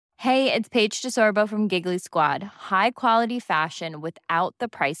Hey, it's Paige DeSorbo from Giggly Squad. High quality fashion without the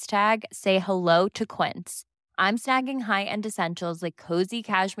price tag. Say hello to Quince. I'm snagging high-end essentials like cozy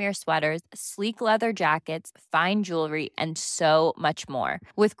cashmere sweaters, sleek leather jackets, fine jewelry, and so much more.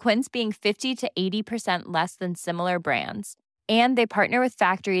 With Quince being 50 to 80% less than similar brands. And they partner with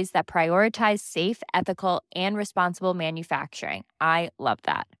factories that prioritize safe, ethical, and responsible manufacturing. I love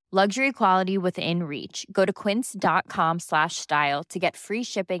that. Luxury quality within reach. Go to quince.com/style to get free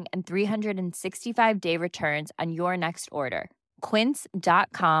shipping and 365-day returns on your next order.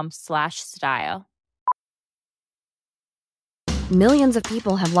 Quince.com/style. Millions of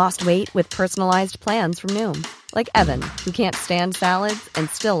people have lost weight with personalized plans from Noom. Like Evan, who can't stand salads and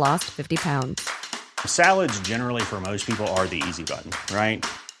still lost 50 pounds. Salads generally for most people are the easy button, right?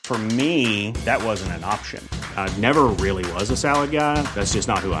 For me, that wasn't an option. I never really was a salad guy. That's just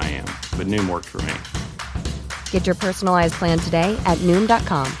not who I am. But Noom worked for me. Get your personalized plan today at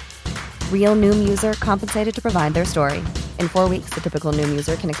Noom.com. Real Noom user compensated to provide their story. In 4 weeks, the typical Noom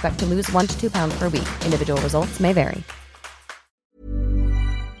user can expect to lose 1 to 2 pounds per week. Individual results may vary.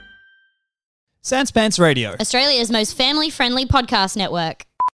 Sans Pants Radio, Australia's most family-friendly podcast network.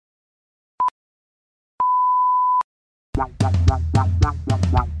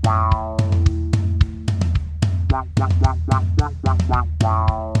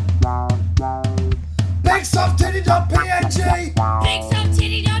 BigSoftTitty.png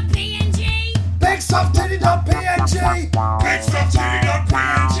BigSoftTitty.png BigSoftTitty.png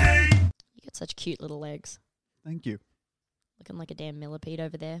BigSoftTitty.png. You got such cute little legs. thank you. Looking like a damn millipede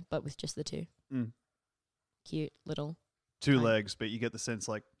over there, but with just the two. Mm. Cute little. Two Fine. legs, but you get the sense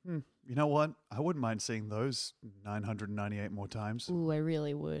like, you know what? I wouldn't mind seeing those 998 more times. Ooh, I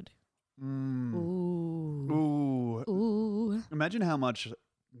really would. Mm. Ooh. Ooh. Ooh. Imagine how much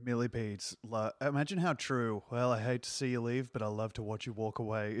millipedes, imagine how true, well, I hate to see you leave, but I love to watch you walk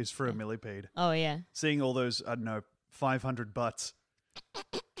away, is for a millipede. Oh, yeah. Seeing all those, I don't know, 500 butts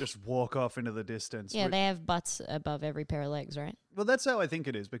just walk off into the distance. Yeah, they have butts above every pair of legs, right? Well, that's how I think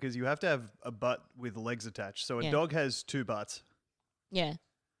it is, because you have to have a butt with legs attached. So a Yeah. dog has two butts. Yeah.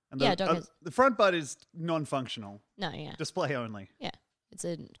 And Yeah, a dog has- the front butt is non-functional, No, yeah. display only. Yeah. It's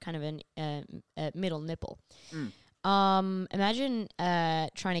a kind of a middle nipple. Mm. Imagine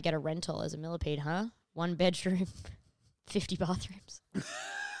trying to get a rental as a millipede, huh? 1 bedroom, 50 bathrooms.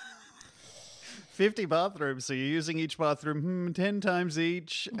 50 bathrooms, so you're using each bathroom 10 times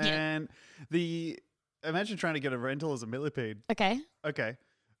each. Yeah. And imagine trying to get a rental as a millipede. Okay. Okay.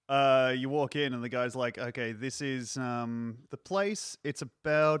 You walk in and the guy's like, okay, this is the place. It's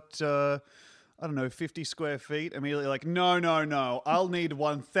about, I don't know, 50 square feet. Immediately like, no. I'll need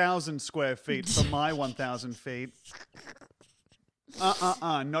 1,000 square feet for my 1,000 feet.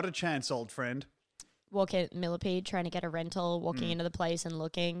 Not a chance, old friend. Walk in millipede, trying to get a rental, walking into the place and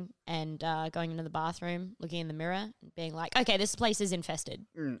looking and going into the bathroom, looking in the mirror and being like, okay, this place is infested.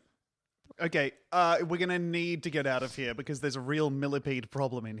 Okay, we're going to need to get out of here because there's a real millipede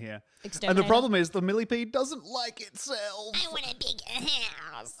problem in here. And the Exterminator? problem is the millipede doesn't like itself. I want a bigger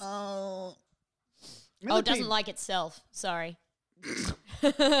house. Oh. Oh, it Millipede- doesn't like itself. Sorry.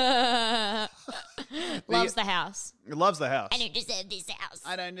 Loves the house. It loves the house. I don't deserve this house.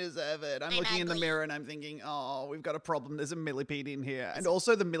 I don't deserve it. I'm I'm looking in the ugly. mirror and I'm thinking, oh, we've got a problem. There's a millipede in here. And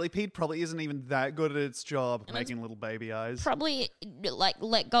also the millipede probably isn't even that good at its job, making little baby eyes. Probably like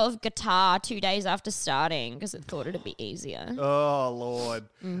let go of guitar 2 days after starting because it thought it'd be easier. Oh, Lord.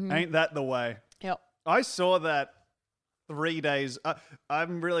 Ain't that the way? Yep. I saw that 3 days.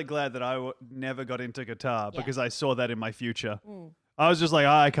 I'm really glad that I never got into guitar because I saw that in my future. I was just like,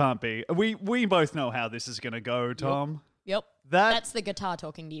 I can't be. We both know how this is going to go, Tom. Yep. That's the guitar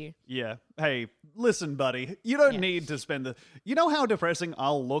talking to you. Yeah. Hey, listen, buddy. You don't need to spend the... You know how depressing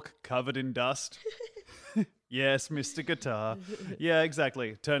I'll look covered in dust? Yes, Mr. Guitar. Yeah,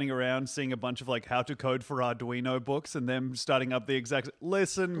 exactly. Turning around, seeing a bunch of like how to code for Arduino books and them starting up the exact...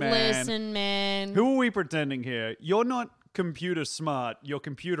 Listen, man. Who are we pretending here? You're not computer smart. You're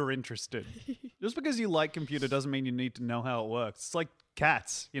computer interested. Just because you like computer doesn't mean you need to know how it works. It's like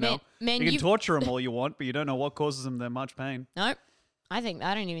cats, you know? Man, you can you've- torture them all you want, but you don't know what causes them that much pain. Nope. I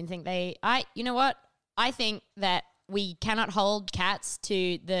don't even think you know what? I think that we cannot hold cats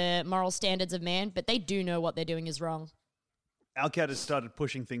to the moral standards of man, but they do know what they're doing is wrong. Our cat has started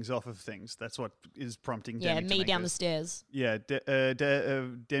pushing things off of things. That's what is prompting Demi to Me make down the this. stairs. Yeah,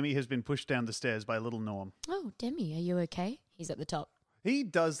 Demi has been pushed down the stairs by little Norm. Oh, Demi, are you okay? He's at the top. He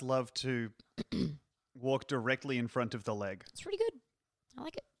does love to walk directly in front of the leg. It's pretty good. I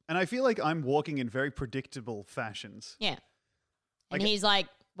like it. And I feel like I'm walking in very predictable fashions. Yeah. And Like- he's like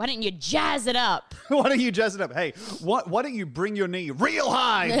Why don't you jazz it up? Why don't you jazz it up? Hey, why don't you bring your knee real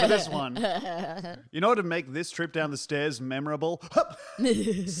high for this one? In order to make this trip down the stairs memorable,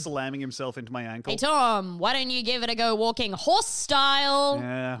 slamming himself into my ankle. Hey, Tom, why don't you give it a go walking horse style?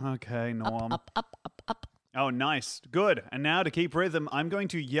 Yeah, okay, Norm. Up. Oh, nice. Good. And now to keep rhythm, I'm going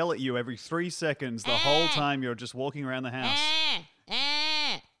to yell at you every 3 seconds the whole time you're just walking around the house.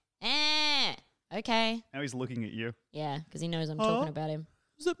 Okay. Now he's looking at you. Yeah, because he knows I'm talking about him.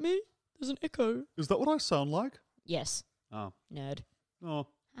 Is that me? There's an echo. Is that what I sound like? Yes. Oh. Nerd. Oh.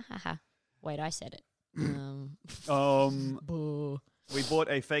 Ha ha ha. Wait, I said it. Boo. We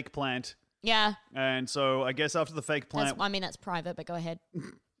bought a fake plant. Yeah. And so I guess after the fake plant... That's private, but go ahead.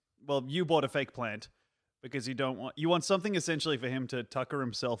 Well, you bought a fake plant because you want something essentially for him to tucker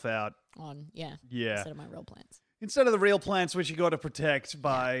himself out. Yeah. Instead of my real plants. Instead of the real plants, which you got to protect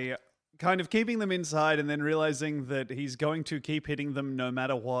by kind of keeping them inside and then realizing that he's going to keep hitting them no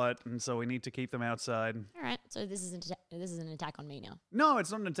matter what, and so we need to keep them outside. All right, so this is an attack on me now. No,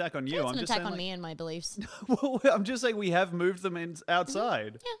 it's not an attack on you. It's an attack on me and my beliefs. Well, I'm just saying we have moved them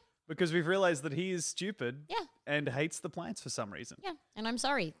outside. Yeah. Because we've realized that he is stupid. Yeah. And hates the plants for some reason. Yeah, and I'm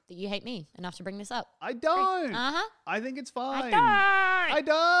sorry that you hate me enough to bring this up. I don't. Uh-huh. I think it's fine. I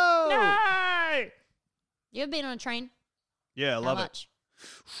don't. No. You ever been on a train? Yeah, I love How much?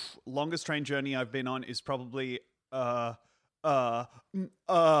 Longest train journey I've been on is probably I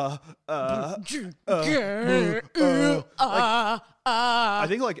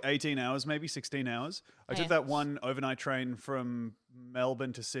think like 18 hours, maybe 16 hours. I took that one overnight train from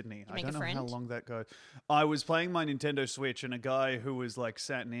Melbourne to Sydney. I don't know how long that goes. I was playing my Nintendo Switch and a guy who was like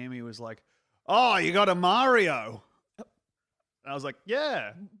sat near me was like, "Oh, you got a Mario?" And I was like,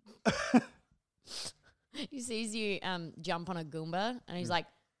 "Yeah." He sees you jump on a Goomba and he's like,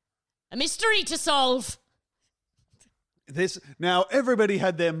 "A mystery to solve." Now everybody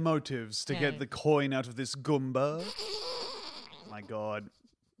had their motives to get the coin out of this Goomba. My God.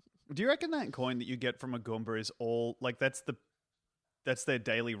 Do you reckon that coin that you get from a Goomba is all like that's their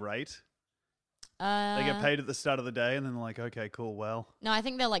daily rate? They get paid at the start of the day and then they're like, okay, cool, well. No, I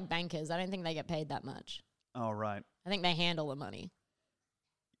think they're like bankers. I don't think they get paid that much. Oh, right. I think they handle the money.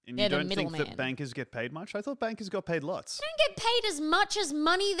 And they're you don't the think that middleman. bankers get paid much? I thought bankers got paid lots. They don't get paid as much as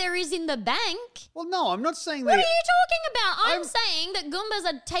money there is in the bank. Well, no, I'm not saying What are they... you talking about? I'm saying that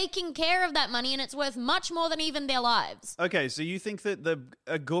Goombas are taking care of that money and it's worth much more than even their lives. Okay, so you think that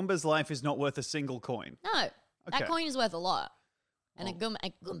a Goomba's life is not worth a single coin? No, Okay. that coin is worth a lot. And a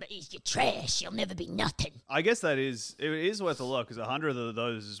Goomba is your trash. You'll never be nothing. I guess it is worth a lot because 100 of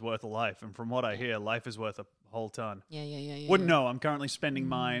those is worth a life. And from what I hear, life is worth a whole ton. Yeah. Wouldn't know. I'm currently spending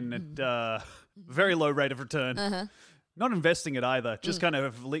mine at a very low rate of return. Not investing it either. Just kind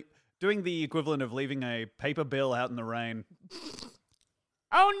of doing the equivalent of leaving a paper bill out in the rain.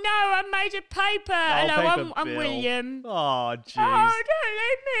 Oh no, I made a paper. Hello, I'm bill. William. Oh, jeez. Oh, don't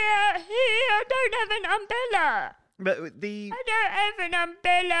leave me out here. I don't have an umbrella. But I don't have an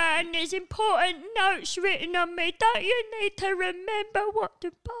umbrella and there's important notes written on me. Don't you need to remember what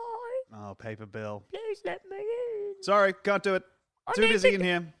to buy? Oh, paper bill. Please let me in. Sorry, can't do it. Too busy in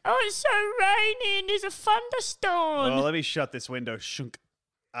here. Oh, it's so rainy and there's a thunderstorm. Well, let me shut this window. Shunk.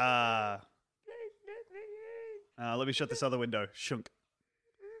 Please let me in. Let me shut this other window. Shunk.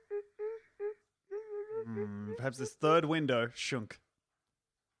 Perhaps this third window. Shunk.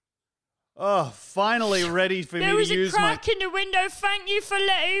 Oh, finally ready for me to use my... There was a crack in the window. Thank you for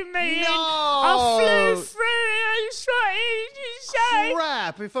letting me in. No! I flew through it. I was trying to say.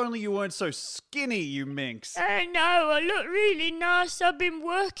 Crap! If only you weren't so skinny, you minx. I know. I look really nice. I've been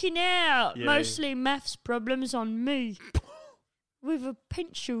working out. Yeah. Mostly maths problems on me. With a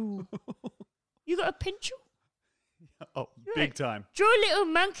pencil. You got a pencil? Oh, big time. Draw a little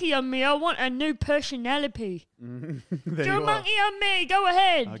monkey on me. I want a new personality. There Draw you a are. monkey on me. Go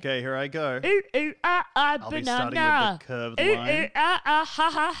ahead. Okay, here I go. Ooh, ooh, ah, ah, I'll banana. be starting with the curved ooh, line. Ooh, ah, ah, ha,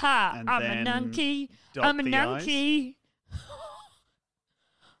 ha, ha. And I'm a then nunky. dot I'm a the nunky.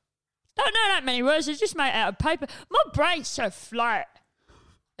 Don't know that many words. It's just made out of paper. My brain's so flat.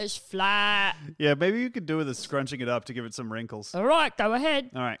 It's flat. Yeah, maybe you could do with scrunching it up to give it some wrinkles. All right, go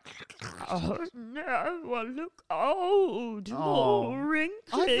ahead. All right. Oh, no, I look old. Oh. More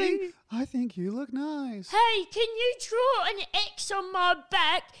wrinkly. I think you look nice. Hey, can you draw an X on my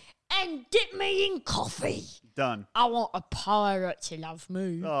back and dip me in coffee? Done. I want a pirate to love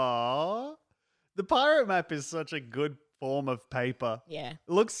me. Aww. The pirate map is such a good form of paper. Yeah. It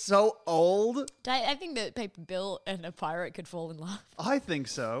looks so old. I think that paper bill and a pirate could fall in love. I think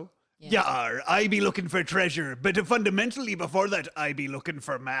so. Yeah. Yar, I be looking for treasure, but fundamentally before that, I be looking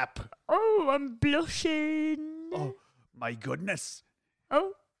for map. Oh, I'm blushing. Oh, my goodness.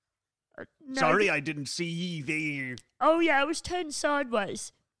 Oh, No. Sorry, I didn't see the... Oh, yeah, I was turned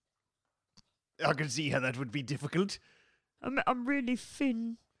sideways. I can see how that would be difficult. I'm really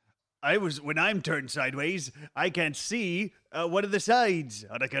thin. When I'm turned sideways, I can't see one of the sides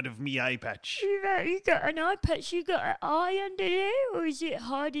on account of me eye patch. You got an eye patch, you got an eye under there, or is it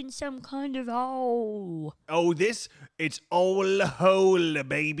hiding some kind of hole? Oh, it's all hole,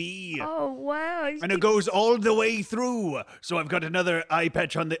 baby. Oh, wow. And it goes all the way through. So I've got another eye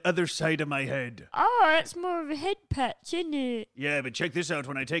patch on the other side of my head. Oh, that's more of a head patch, isn't it? Yeah, but check this out.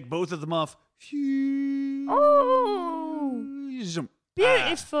 When I take both of them off... Oh, Zoom.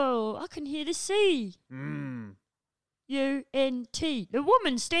 beautiful. I can hear the sea. Mm. U-N-T. The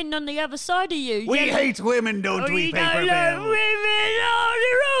woman standing on the other side of you. We yelling. hate women, don't Oh, we, you Paper don't like Bell? women. Oh,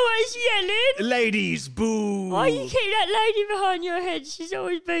 they're always yelling. Ladies, boo! Why you keep that lady behind your head? She's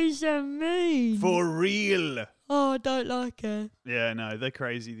always been so mean. For real. Oh, I don't like her. Yeah, no, they're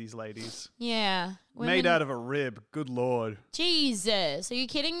crazy, these ladies. Yeah. Made out of a rib, good lord. Jesus. Are you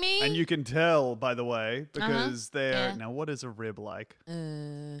kidding me? And you can tell, by the way, because they're... Yeah. Now, what is a rib like?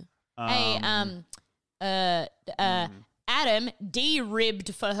 Adam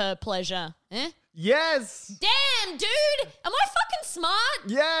de-ribbed for her pleasure. Eh? Yes! Damn, dude! Am I fucking smart?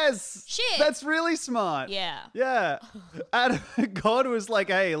 Yes! Shit. That's really smart. Yeah. Yeah. Adam, God was like,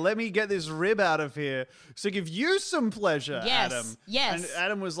 hey, let me get this rib out of here so give you some pleasure, Yes, Adam. yes. And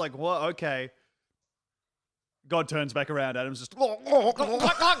Adam was like, what? Okay. God turns back around. Adam's just, no,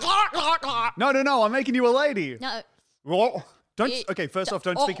 I'm making you a lady. No. Okay, first off,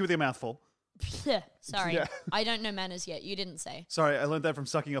 don't speak with your mouth full. Sorry. Yeah. I don't know manners yet. You didn't say. Sorry, I learned that from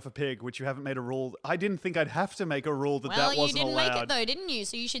sucking off a pig, which you haven't made a rule. I didn't think I'd have to make a rule that Well, that you wasn't didn't allowed. make it though, didn't you?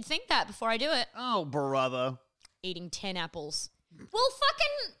 So you should think that before I do it. Oh, brother. Eating 10 apples. Well,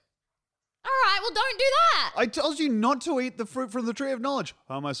 fucking... All right, well, don't do that. I told you not to eat the fruit from the tree of knowledge.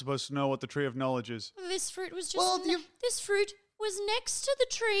 How am I supposed to know what the tree of knowledge is? This fruit was just... Well, this fruit was next to the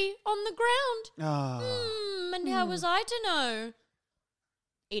tree on the ground. Ah. And how was I to know?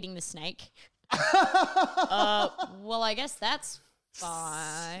 Eating the snake. Well, I guess that's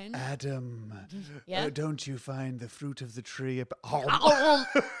fine. Adam, Yeah? don't you find the fruit of the tree... And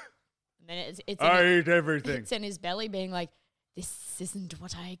then it's I in, eat everything. it's in his belly being like, this isn't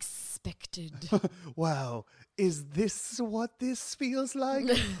what I expected. Wow, is this what this feels like?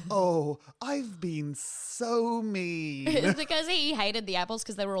 Oh, I've been so mean. It's because he hated the apples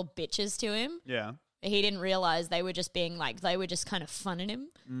because they were all bitches to him. Yeah. He didn't realize they were just being like, they were just kind of funning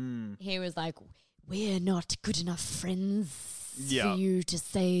him. He was like, we're not good enough friends Yeah. for you to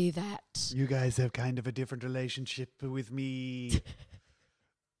say that. You guys have kind of a different relationship with me.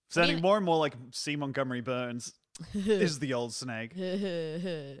 Sounding more and more like C. Montgomery Burns is the old snake.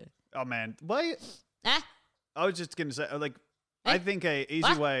 Oh, man. Why? Ah, I was just going to say, like, I think a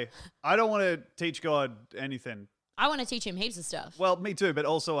easy way. I don't want to teach God anything. I want to teach him heaps of stuff. Well, me too, but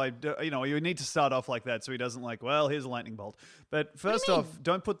also you need to start off like that so he doesn't like, well, here's a lightning bolt. But first off,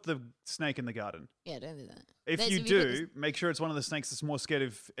 don't put the snake in the garden. Yeah, don't do that. If you do, make sure it's one of the snakes that's more scared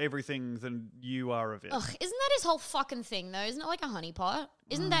of everything than you are of it. Ugh, isn't that his whole fucking thing, though? Isn't it like a honeypot?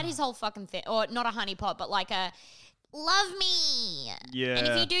 Isn't that his whole fucking thing? Or not a honeypot, but like a... Love me. Yeah. And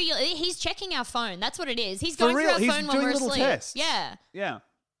if you do, he's checking our phone. That's what it is. He's For going real, through our he's phone while doing we're little asleep. tests. Yeah. Yeah.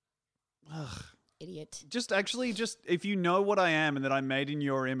 Ugh. Idiot. Just if you know what I am and that I'm made in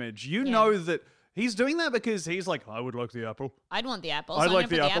your image, you know that he's doing that because he's like, I would like the apple. I'd want the apple. I'd so like I'm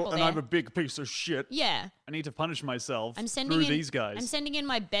gonna the put apple, and there. I'm a big piece of shit. Yeah. I need to punish myself I'm sending through in these guys. I'm sending in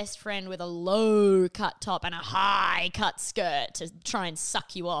my best friend with a low cut top and a high cut skirt to try and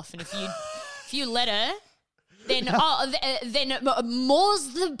suck you off. And if you let her, then then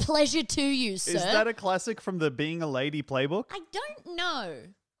more's the pleasure to you, sir. Is that a classic from the Being a Lady playbook? I don't know.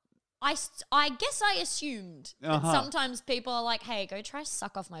 I guess I assumed that Uh-huh. sometimes people are like, hey, go try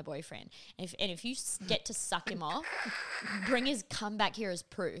suck off my boyfriend. And if you get to suck him off, come back here as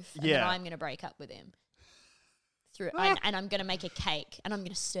proof. And then Yeah. I'm going to break up with him. And I'm going to make a cake and I'm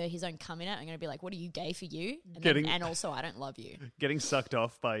going to stir his own cum in it. I'm going to be like, what are you, gay for you? And also, I don't love you. Getting sucked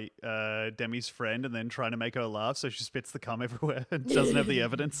off by Demi's friend and then trying to make her laugh so she spits the cum everywhere and doesn't have the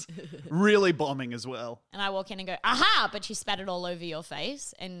evidence. Really bombing as well. And I walk in and go, aha, but she spat it all over your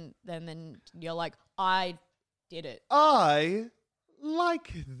face. And then you're like, I did it. I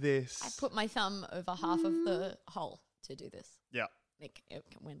like this. I put my thumb over half of the hole to do this. Yeah. It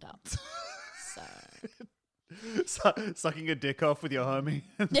went up. So... Sucking a dick off with your homie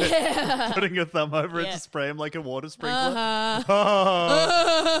and then putting your thumb over it Yeah. to spray him like a water sprinkler. Uh-huh.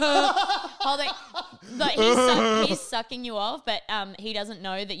 Oh. Holding, But he's sucking you off, but he doesn't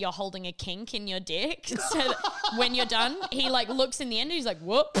know that you're holding a kink in your dick. So that when you're done, he like looks in the end and he's like,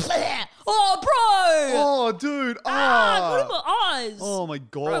 whoop. Oh, bro. Oh, dude. Got in my eyes. Oh, my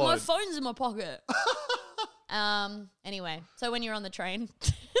God. Bro, my phone's in my pocket. Anyway, so when you're on the train...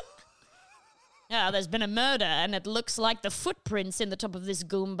 there's been a murder, and it looks like the footprints in the top of this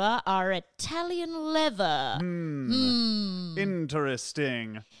Goomba are Italian leather.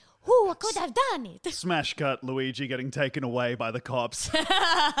 Interesting. Who could have done it? Smash cut Luigi getting taken away by the cops.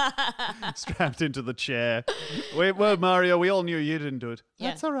 Strapped into the chair. Wait, well, Mario, we all knew you didn't do it. Yeah.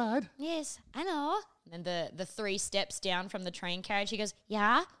 That's all right. Yes, I know. And then the 3 steps down from the train carriage, he goes,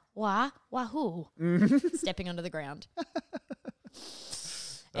 yeah, wahoo. Stepping onto the ground.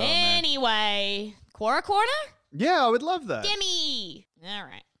 Anyway, Quora Corner? Yeah, I would love that. Gimme! All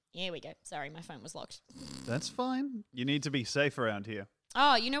right, here we go. Sorry, my phone was locked. That's fine. You need to be safe around here.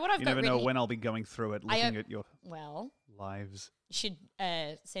 Oh, you know what I've You got never know written? when I'll be going through it, looking at your Well, lives. you should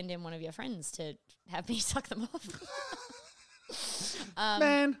send in one of your friends to have me suck them off.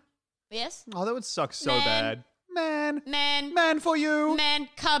 Man. Yes? Oh, that would suck so Man. bad. Man, Man for you.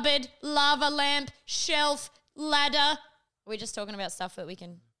 cupboard, lava lamp, shelf, ladder. We're just talking about stuff that we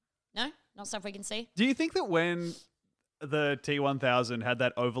can... No? Not stuff we can see? Do you think that when the T1000 had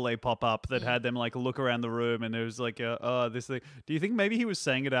that overlay pop up that had them like look around the room and there was like this thing, do you think maybe he was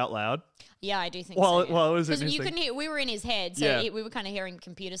saying it out loud? Yeah, I do think Well, so. well, it was in Because his you thing. couldn't hear... We were in his head, so Yeah. we were kind of hearing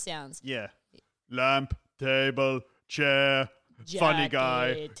computer sounds. Yeah. Lamp, table, chair, funny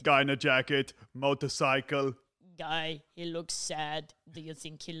guy, Jacket. guy in a jacket, motorcycle. Guy, he looks sad. Do you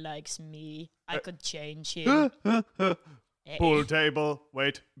think he likes me? I could change him. Pool table,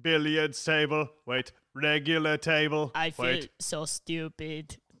 wait, billiards table, wait, regular table, I feel wait. so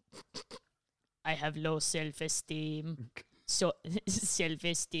stupid. I have low self-esteem. So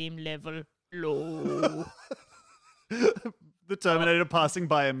self-esteem level low. The Terminator passing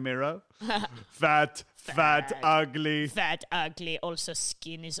by a mirror. Fat, ugly. Fat, ugly. Also,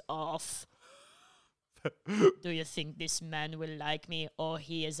 skin is off. Do you think this man will like me? Or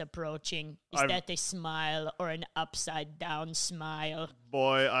he is approaching? Is that a smile or an upside down smile?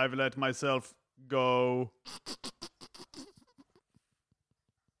 Boy, I've let myself go.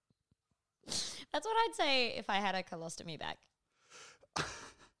 That's what I'd say if I had a colostomy bag.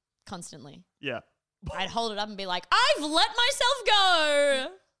 Constantly. Yeah. I'd hold it up and be like, I've let myself go.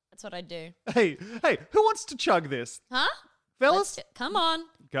 That's what I'd do. Hey, who wants to chug this? Huh? Fellas? Come on.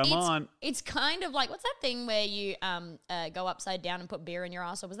 Come on. It's kind of like, what's that thing where you go upside down and put beer in your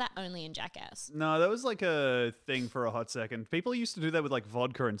ass? Or was that only in Jackass? No, that was like a thing for a hot second. People used to do that with like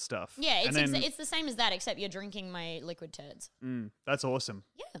vodka and stuff. Yeah, And then- it's the same as that, except you're drinking my liquid turds. That's awesome.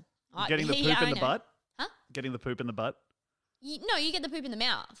 Yeah. Getting the Yeah, poop in I the know. butt? Huh? Getting the poop in the butt? No, you get the poop in the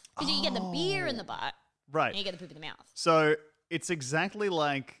mouth. Because you get the beer in the butt, Right. and you get the poop in the mouth. So it's exactly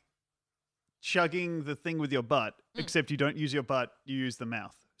like chugging the thing with your butt, Mm. except you don't use your butt, you use the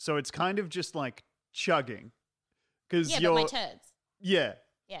mouth. So it's kind of just like chugging. Because Yeah, you're... but my turds. Yeah.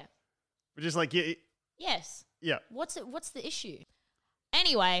 Yeah. But just like, yeah. Yes. Yeah. What's the issue?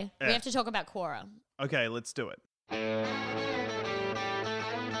 Anyway, we Yeah. have to talk about Quora. Okay, let's do it.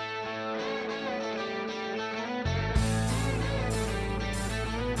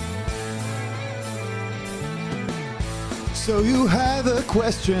 So you have a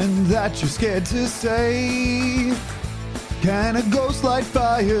question that you're scared to say. Can a ghost light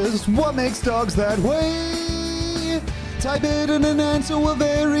fires? What makes dogs that way? Type it and an answer will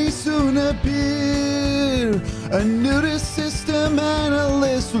very soon appear. A nudist system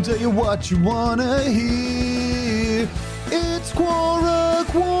analyst will tell you what you wanna hear. It's Quora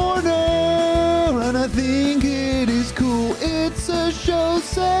Corner, and I think it is cool. It's a show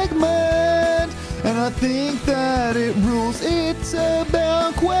segment, and I think that it rules. It's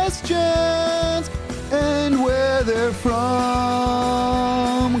about questions and where they're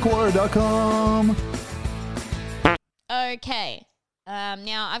from. Quora.com. Okay.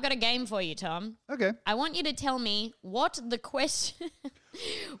 Now, I've got a game for you, Tom. Okay. I want you to tell me what the questions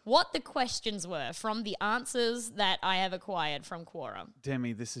were from the answers that I have acquired from Quora.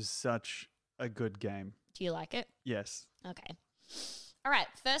 Demi, this is such a good game. Do you like it? Yes. Okay. All right,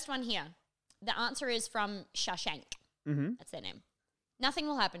 first one here. The answer is from Shashank. Mm-hmm. That's their name. Nothing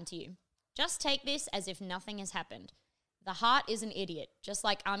will happen to you. Just take this as if nothing has happened. The heart is an idiot. Just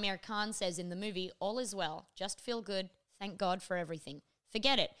like Amir Khan says in the movie, all is well. Just feel good. Thank God for everything.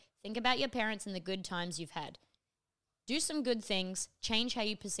 Forget it. Think about your parents and the good times you've had. Do some good things. Change how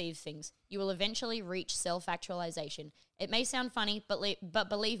you perceive things. You will eventually reach self-actualization. It may sound funny, but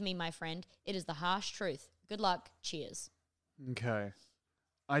believe me, my friend, it is the harsh truth. Good luck. Cheers. Okay.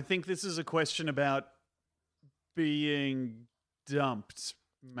 I think this is a question about being dumped.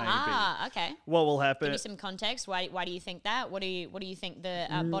 Maybe. Ah, okay. What will happen? Give me some context. Why do you think that? What do you think the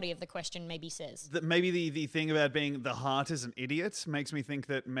body of the question maybe says? Maybe the thing about being the heart is an idiot makes me think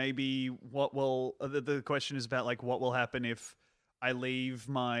that maybe what will the question is about like what will happen if I leave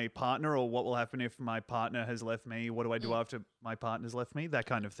my partner, or what will happen if my partner has left me? What do I do after my partner's left me? That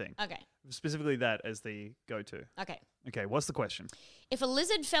kind of thing. Okay. Specifically that as the go-to. Okay. Okay, what's the question? If a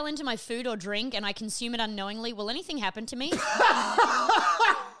lizard fell into my food or drink and I consume it unknowingly, will anything happen to me?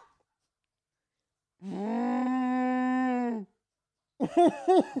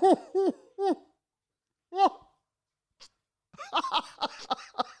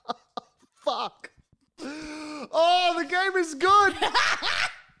 Fuck. Oh, the game is good.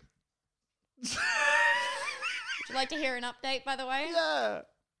 Would you like to hear an update, by the way? Yeah.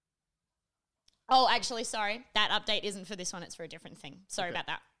 Oh, actually, sorry. That update isn't for this one. It's for a different thing. Sorry about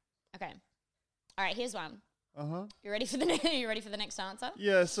that. Okay. All right, here's one. Uh-huh. You ready for the next answer?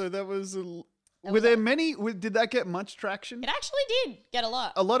 Yeah, so that was were there many did that get much traction? It actually did get a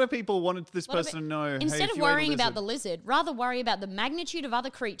lot. A lot of people wanted this person to know. Instead hey, of worrying about the lizard, rather worry about the magnitude of other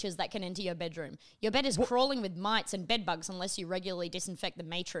creatures that can enter your bedroom. Your bed is crawling with mites and bed bugs unless you regularly disinfect the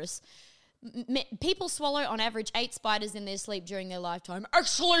mattress. People swallow on average 8 spiders in their sleep during their lifetime.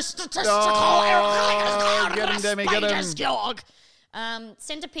 Actually, statistical. Get him, Demi, get him.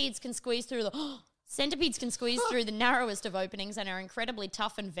 Centipedes can squeeze through the narrowest of openings and are incredibly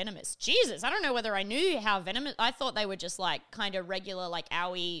tough and venomous. Jesus, I don't know whether I knew how venomous. I thought they were just like kind of regular, like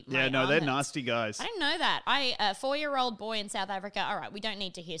owie. Yeah, no, they're nasty guys. I didn't know that. A 4-year-old boy in South Africa. All right, we don't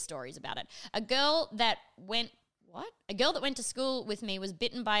need to hear stories about it. A girl that went to school with me was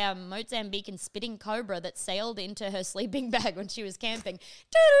bitten by a Mozambican spitting cobra that sailed into her sleeping bag when she was camping.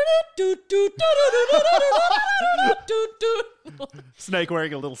 Snake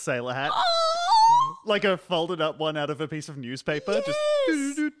wearing a little sailor hat. Like a folded up one out of a piece of newspaper. Yes.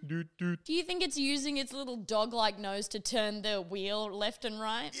 Just Do you think it's using its little dog-like nose to turn the wheel left and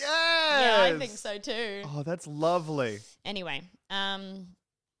right? Yes. Yeah, I think so too. Oh, that's lovely. Anyway,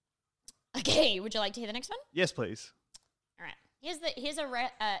 okay, would you like to hear the next one? Yes, please. All right. Here's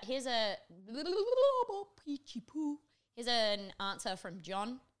an answer from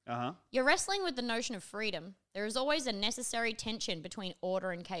John. Uh-huh. You're wrestling with the notion of freedom. There is always a necessary tension between order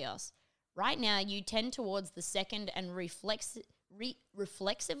and chaos. Right now, you tend towards the second and reflexively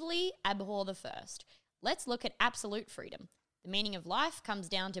abhor the first. Let's look at absolute freedom. The meaning of life comes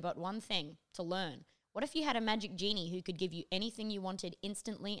down to but one thing, to learn. What if you had a magic genie who could give you anything you wanted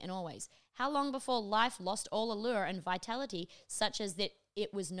instantly and always? How long before life lost all allure and vitality such as that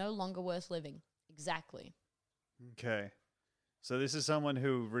it was no longer worth living? Exactly. Okay. So this is someone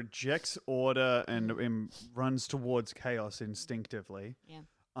who rejects order and runs towards chaos instinctively. Yeah.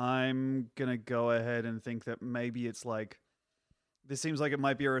 I'm going to go ahead and think that maybe it's like, this seems like it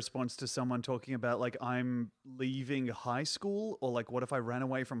might be a response to someone talking about like, I'm leaving high school, or like, what if I ran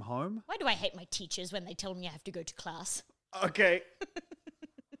away from home? Why do I hate my teachers when they tell me I have to go to class? Okay.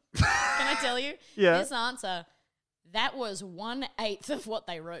 Can I tell you? Yeah. This answer, that was 1/8 of what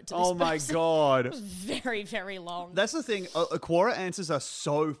they wrote to this Oh my person. God. It was very, very long. That's the thing. Quora answers are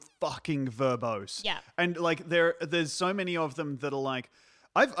so fucking verbose. Yeah. And like there's so many of them that are like,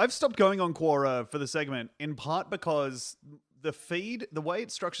 I've stopped going on Quora for the segment in part because the feed, the way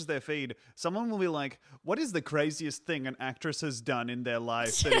it structures their feed, someone will be like, what is the craziest thing an actress has done in their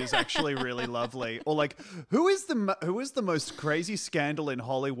life that is actually really lovely? Or like, who is the most crazy scandal in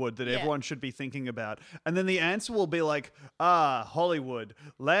Hollywood that everyone should be thinking about? And then the answer will be like, Hollywood,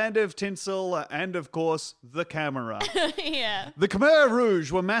 land of tinsel, and of course, the camera. Yeah. The Khmer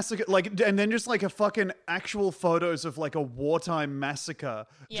Rouge were massacred, like, and then just like a fucking actual photos of like a wartime massacre.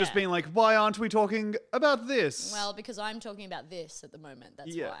 Just Yeah. being like, why aren't we talking about this? Well, because I'm talking about this at the moment.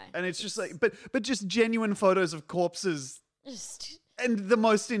 That's yeah, why. and it's just like, but just genuine photos of corpses Just, and the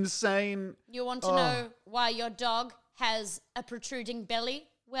most insane. you want to know why your dog has a protruding belly?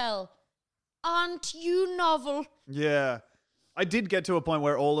 Well, aren't you novel? Yeah, I did get to a point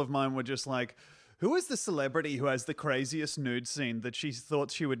where all of mine were just like, who is the celebrity who has the craziest nude scene that she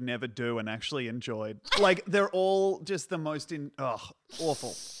thought she would never do and actually enjoyed? Like, they're all just the most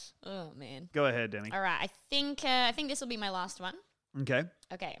awful. Oh, man. Go ahead, Demi. All right. I think this will be my last one. Okay.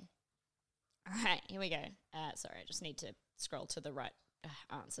 Okay. All right. Here we go. Sorry, I just need to scroll to the right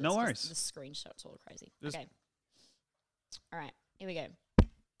answers. No 'cause worries. The screenshot's all crazy. Just- Okay. All right. Here we go.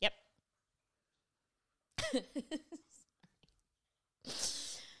 Yep.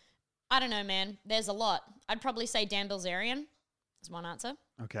 I don't know, man. There's a lot. I'd probably say Dan Bilzerian is one answer.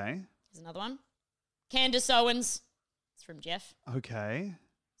 Okay. There's another one. Candace Owens. It's from Jeff. Okay.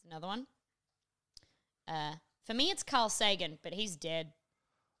 There's another one. For me, it's Carl Sagan, but he's dead.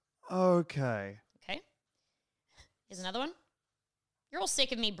 Okay. Okay. Here's another one. You're all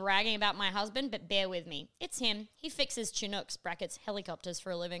sick of me bragging about my husband, but bear with me. It's him. He fixes Chinooks, brackets, helicopters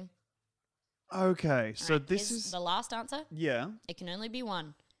for a living. Okay, so Alright, this here's is... the last answer. Yeah. It can only be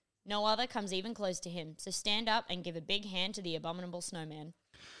one. No other comes even close to him. So stand up and give a big hand to the abominable snowman.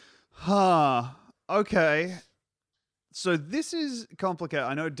 Okay. So this is complicated.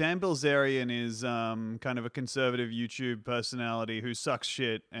 I know Dan Bilzerian is kind of a conservative YouTube personality who sucks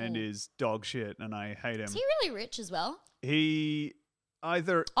shit and is dog shit, and I hate him. Is he really rich as well? He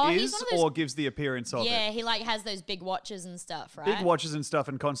either he's is one of those- or gives the appearance of it. Yeah, he like has those big watches and stuff, right? Big watches and stuff,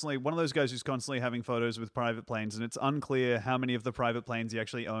 and constantly one of those guys who's constantly having photos with private planes, and it's unclear how many of the private planes he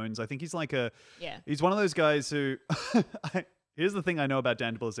actually owns. I think he's like he's one of those guys who. Here's the thing I know about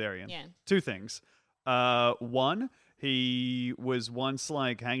Dan Bilzerian. Yeah. Two things. One, he was once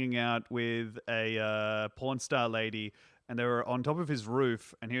like hanging out with a porn star lady, and they were on top of his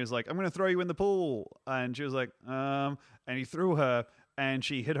roof, and he was like, "I'm going to throw you in the pool," and she was like, and he threw her. And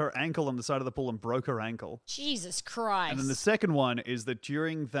she hit her ankle on the side of the pool and broke her ankle. Jesus Christ. And then the second one is that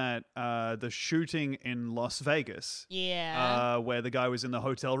during that the shooting in Las Vegas, where the guy was in the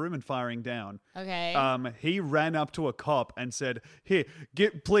hotel room and firing down, he ran up to a cop and said, "Here,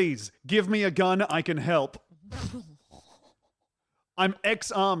 please give me a gun. I can help. I'm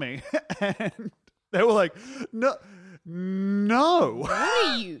ex-army." And they were like, "No, What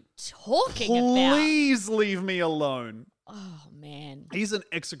are you talking about? please leave me alone." Oh, man. He's an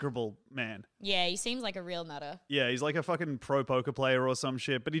execrable man. Yeah, he seems like a real nutter. Yeah, he's like a fucking pro poker player or some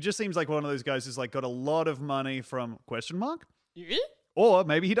shit, but he just seems like one of those guys who's like got a lot of money from ? Or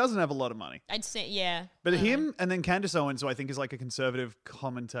maybe he doesn't have a lot of money. I'd say, yeah. But him and then Candace Owens, who I think is like a conservative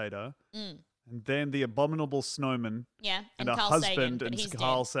commentator, and then the abominable snowman. Yeah, and and a Carl husband Sagan, but and he's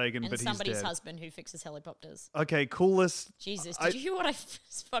Carl dead. Sagan, and but he's somebody's dead. husband who fixes helicopters. Okay, coolest Jesus, did you hear what I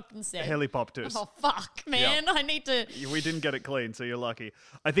fucking said? helicopters. Oh, fuck, man. I need to... We didn't get it clean, so you're lucky.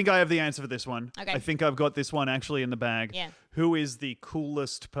 I think I have the answer for this one. Okay. I think I've got this one actually in the bag. Yeah. Who is the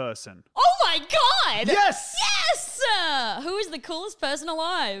coolest person? Oh, my God! Yes! Yes! Who is the coolest person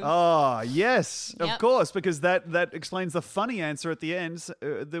alive? Oh, yes, of Yep. course, because that explains the funny answer at the end.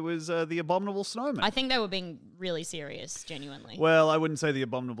 There was the abominable snowman. I think they were being really serious, genuinely. Well, I wouldn't say the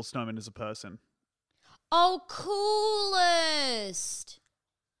abominable snowman is a person. Oh, coolest.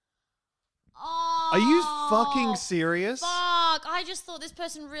 Oh, Are you fucking serious? Fuck. I just thought this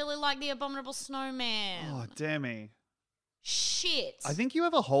person really liked the abominable snowman. Oh, damn me. Shit. I think you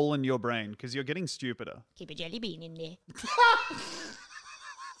have a hole in your brain because you're getting stupider. Keep a jelly bean in there.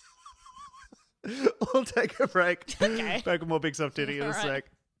 We'll take a break. Okay. Back with more Big Soft Titty in a All right.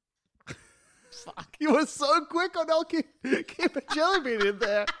 sec. Fuck. You were so quick on I'll keep a jelly bean in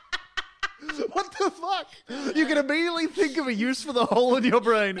there. What the fuck? You can immediately think of a use for the hole in your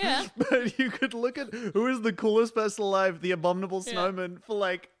brain. Yeah. But you could look at who is the coolest person alive, the abominable snowman, for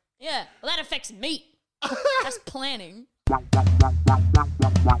like... Yeah. Well, that affects meat. That's planning.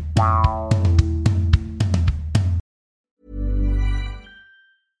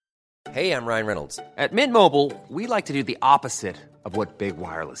 Hey, I'm Ryan Reynolds. At Mint Mobile, we like to do the opposite of what Big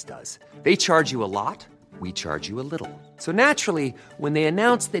Wireless does. They charge you a lot, we charge you a little. So naturally, when they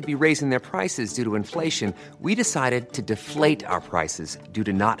announced they'd be raising their prices due to inflation, we decided to deflate our prices due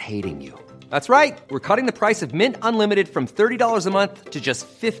to not hating you. That's right. We're cutting the price of Mint Unlimited from $30 a month to just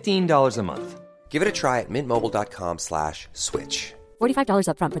 $15 a month. Give it a try at mintmobile.com/switch. $45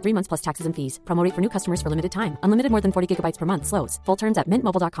 up front for 3 months plus taxes and fees. Promo rate for new customers for limited time. Unlimited more than 40 gigabytes per month. Slows full terms at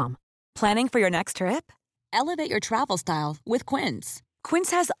mintmobile.com. Planning for your next trip? Elevate your travel style with Quince.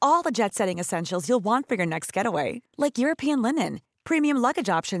 Quince has all the jet-setting essentials you'll want for your next getaway, like European linen, premium luggage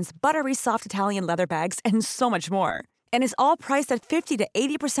options, buttery soft Italian leather bags, and so much more. And is all priced at 50 to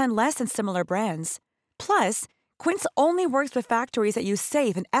 80% less than similar brands. Plus, Quince only works with factories that use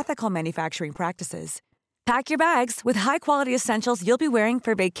safe and ethical manufacturing practices. Pack your bags with high-quality essentials you'll be wearing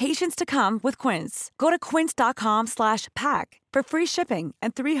for vacations to come with Quince. Go to quince.com/pack for free shipping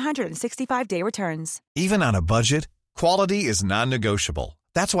and 365-day returns. Even on a budget, quality is non-negotiable.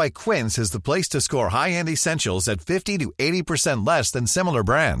 That's why Quince is the place to score high-end essentials at 50 to 80% less than similar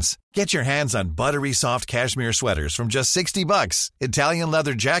brands. Get your hands on buttery soft cashmere sweaters from just $60, Italian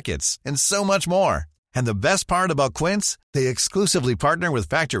leather jackets, and so much more. And the best part about Quince, they exclusively partner with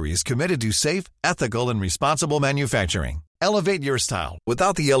factories committed to safe, ethical, and responsible manufacturing. Elevate your style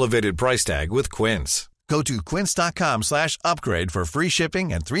without the elevated price tag with Quince. Go to quince.com/upgrade for free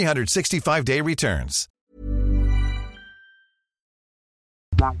shipping and 365-day returns.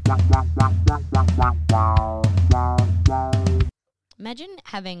 Imagine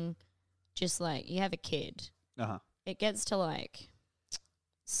having just like, you have a kid Uh-huh. It gets to like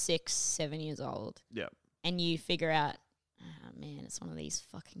 6, 7 years old, Yeah. and you figure out, oh man, it's one of these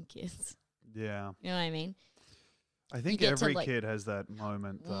fucking kids. Yeah. You know what I mean? I think get to, every like- kid has that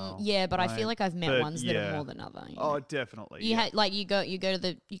moment, though. Yeah, but I feel right? like I've met But, ones that yeah. are more than other. You Oh, know? definitely. You yeah. like you go to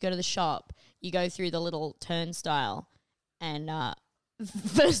the shop, you go through the little turnstile, and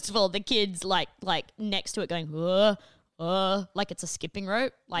first of all, the kid's like next to it going, like it's a skipping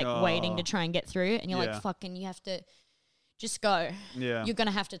rope, like waiting to try and get through, and you're Yeah. like, fucking, you have to just go. Yeah. You're gonna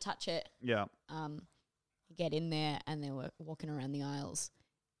have to touch it. Yeah. You get in there, and they're walking around the aisles,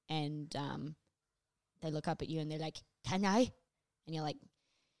 and they look up at you, and they're like, "Can I?" And you're like,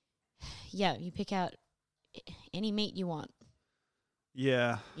 "Yeah." You pick out any meat you want.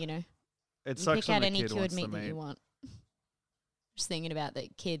 Yeah. You know. It You sucks pick when out the any kid cured wants the meat that meat. you want. Just thinking about the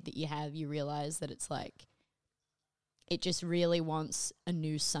kid that you have, you realize that it's like it just really wants a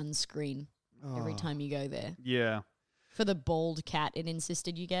new sunscreen every Oh. time you go there. Yeah. For the bald cat it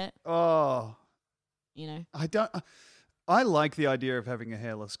insisted you get, Oh. you know? I like the idea of having a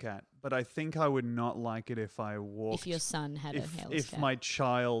hairless cat, but I think I would not like it if I walked. If your son had a hairless if cat. my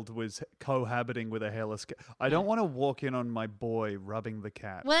child was cohabiting with a hairless cat. I don't want to walk in on my boy rubbing the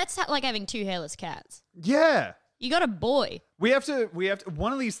cat. Well, that's like having 2 hairless cats. Yeah. You got a boy. We have to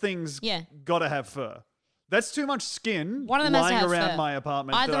one of these things Yeah. got to have fur. That's too much skin One of them has to lying have around fur. my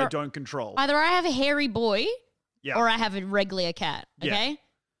apartment that Either- I don't control. Either I have a hairy boy Yeah. or I have a regular cat, Yeah. okay?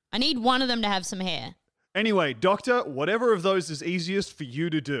 I need one of them to have some hair. Anyway, doctor, whatever of those is easiest for you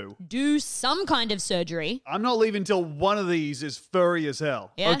to do. Do some kind of surgery. I'm not leaving till one of these is furry as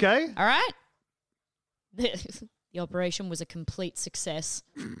hell. Yeah? Okay? All right. The operation was a complete success.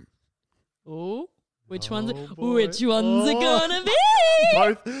 Ooh, which one's boy. which one's it Oh. gonna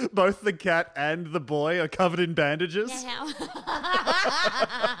be? Both the cat and the boy are covered in bandages.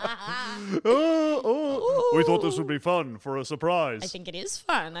 We thought this would be fun for a surprise. I think it is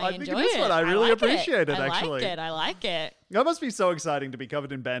fun. I I think enjoy it is fun. I really like appreciate it, I actually. I like it. That must be so exciting to be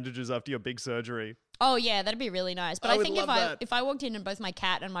covered in bandages after your big surgery. Oh yeah, that'd be really nice. But I I, would think love that. if I walked in and both my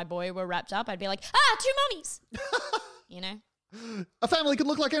cat and my boy were wrapped up, I'd be like, 2 mummies. You know? A family can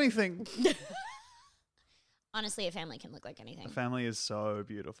look like anything. Honestly, a family can look like anything. A family is so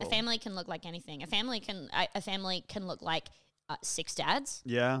beautiful. A family can look like anything. A family can look like 6 dads.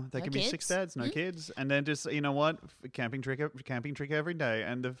 Yeah, they No can be 6 kids. dads, no kids, and then just you know what, camping trick every day,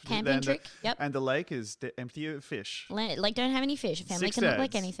 and the Camping trick, yep. and the lake is empty of fish. Like, don't have any fish. A family 6 can look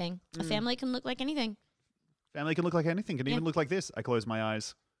like dads. anything. A family can look like anything. Family can look like anything. Can Yeah. even look like this. I close my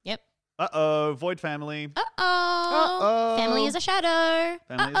eyes. Yep. Void family. Uh-oh. Family is a shadow.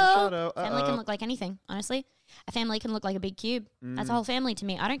 Family is a shadow. Family can look like anything, honestly. A family can look like a big cube. That's a whole family to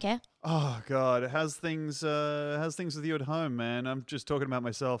me. I don't care. Oh God, how's things with you at home, man? I'm just talking about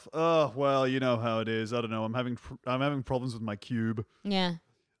myself. Oh well, you know how it is. I don't know. I'm having problems with my cube. Yeah.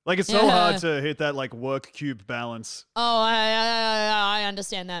 Like it's so hard to hit that like work cube balance. Oh, I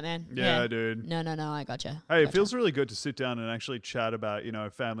understand that, man. Yeah, dude. No, I gotcha. Hey, it feels really good to sit down and actually chat about,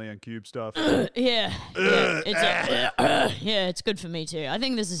 family and cube stuff. Yeah. It's good for me too. I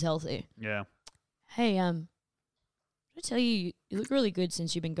think this is healthy. Yeah. Hey, did I tell you you look really good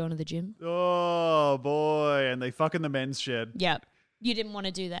since you've been going to the gym? Oh boy, and they fuck in the men's shed. Yep. You didn't want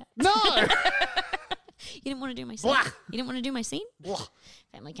to do that. No. You didn't want to do my scene? Blah. You didn't want to do my scene? Blah.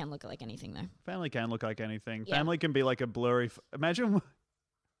 Family can look like anything, though. Family can look like anything. Yeah. Family can be like a blurry. Imagine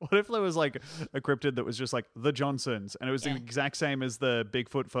what if there was like a cryptid that was just like the Johnsons, and it was Yeah. the exact same as the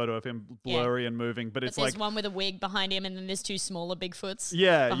Bigfoot photo of him blurry and moving, but But it's there's like one with a wig behind him, and then there's 2 smaller Bigfoots.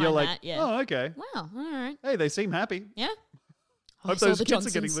 yeah, behind you're like that. Yeah. oh okay. Wow. All right. Hey, they seem happy. Yeah. Oh, Hope I saw those the kids are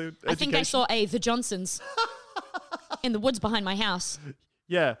getting Johnsons. the I think I education. saw the Johnsons in the woods behind my house.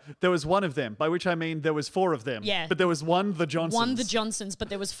 Yeah, there was one of them, by which I mean there was 4 of them. Yeah. But there was one the Johnsons. One the Johnsons, but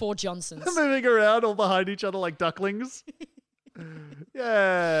there was 4 Johnsons. moving around all behind each other like ducklings.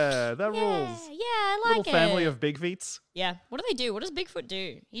 Yeah, that rules. Yeah, I like Little it. family of big feets. Yeah. What do they do? What does Bigfoot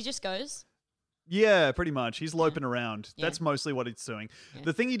do? He just goes. Yeah, pretty much. He's loping around. Yeah. That's mostly what he's doing. Yeah.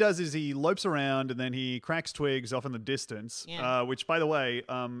 The thing he does is he lopes around and then he cracks twigs off in the distance. Yeah. Which, by the way,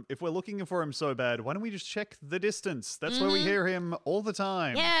 if we're looking for him so bad, why don't we just check the distance? That's where we hear him all the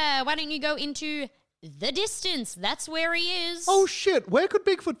time. Yeah. Why don't you go into the distance? That's where he is. Oh shit, where could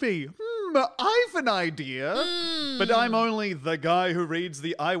Bigfoot be? I've an idea. But I'm only the guy who reads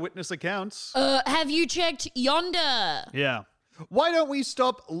the eyewitness accounts. Have you checked yonder? Yeah. Why don't we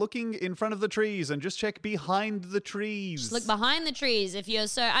stop looking in front of the trees and just check behind the trees? Just look behind the trees if you're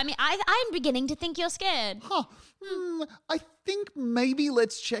so... I mean, I'm beginning to think you're scared. Huh. I think maybe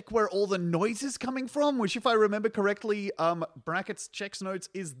let's check where all the noise is coming from, which if I remember correctly, brackets checks notes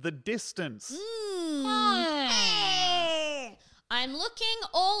is the distance. I'm looking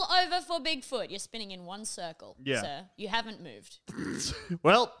all over for Bigfoot. You're spinning in one circle, sir. You haven't moved.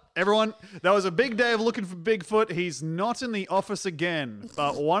 Well, everyone, that was a big day of looking for Bigfoot. He's not in the office again.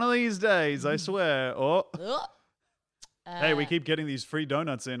 But one of these days, I swear. Hey, we keep getting these free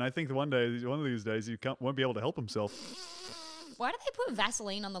donuts in. I think one of these days, he won't be able to help himself. Why did they put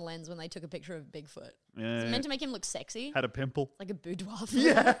Vaseline on the lens when they took a picture of Bigfoot? Yeah. Is it meant to make him look sexy? Had a pimple. Like a boudoir.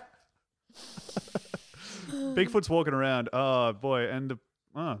 Yeah. Bigfoot's walking around. Oh, boy. And the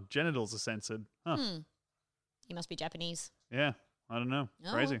genitals are censored. Huh. He must be Japanese. Yeah. I don't know.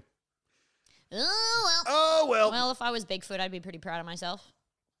 Oh. Crazy. Oh, well. Oh, Well, if I was Bigfoot, I'd be pretty proud of myself.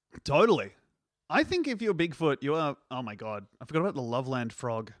 Totally. I think if you're Bigfoot, you are... Oh, my God. I forgot about the Loveland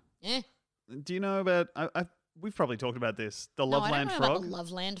frog. Yeah. Do you know about... We've probably talked about this. The No, Loveland I don't know frog. about the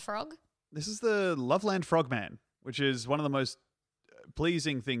Loveland frog. This is the Loveland Frogman, which is one of the most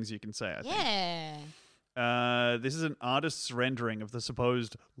pleasing things you can say, I think. Yeah. This is an artist's rendering of the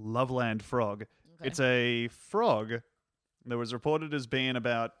supposed Loveland frog. Okay. It's a frog that was reported as being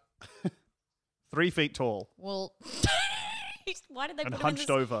about 3 feet tall Well, why did they and put him hunched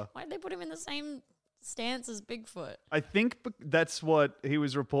over. Why did they put him in the same stance as Bigfoot? I think that's what he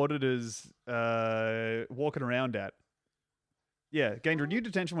was reported as walking around at. Yeah, gained renewed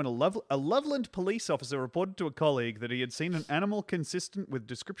attention when a Loveland police officer reported to a colleague that he had seen an animal consistent with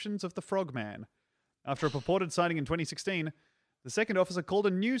descriptions of the Frogman. After a purported sighting in 2016, the second officer called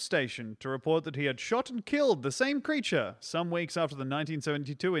a news station to report that he had shot and killed the same creature some weeks after the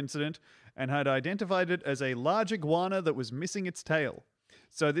 1972 incident and had identified it as a large iguana that was missing its tail.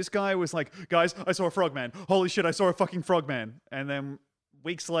 So this guy was like, guys, I saw a frogman. Holy shit, I saw a fucking frogman. And then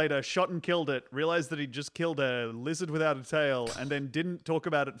weeks later, shot and killed it, realized that he'd just killed a lizard without a tail, and then didn't talk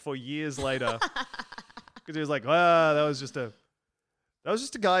about it for years later. Because he was like, that was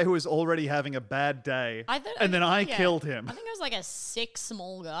just a guy who was already having a bad day. And then I killed him. I think it was like a sick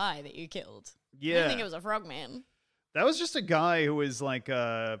small guy that you killed. Yeah. I didn't think it was a frogman. That was just a guy who was like,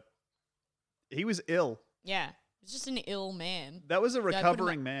 he was ill. Yeah. It was just an ill man. That was a Yeah, put him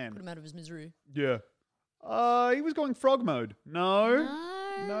recovering man. Put him out of his misery. Yeah. He was going frog mode. No.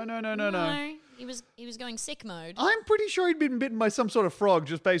 No. He was going sick mode. I'm pretty sure he'd been bitten by some sort of frog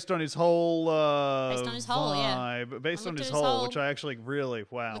just based on his whole Based on his hole, yeah. vibe. Based I on looked his at his hole, hole. which I actually really,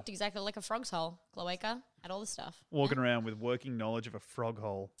 wow. Looked exactly like a frog's hole. Cloaca had all the stuff. Walking around with working knowledge of a frog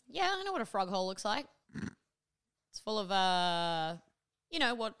hole. Yeah, I know what a frog hole looks like. It's full of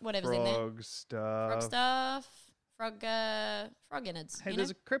whatever's in there. Frog stuff. Frog stuff. Frog innards. Hey, you there's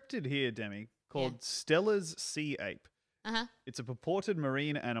know? a cryptid here, Demi, called Stella's sea ape. Uh-huh. It's a purported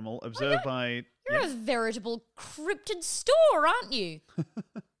marine animal observed by... You're a veritable cryptid store, aren't you?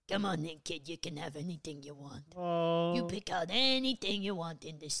 Come on then, kid. You can have anything you want. Oh. You pick out anything you want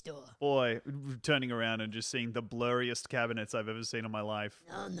in the store. Boy, turning around and just seeing the blurriest cabinets I've ever seen in my life.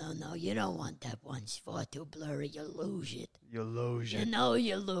 No. You don't want that one. It's far too blurry. You lose it. You lose You it. know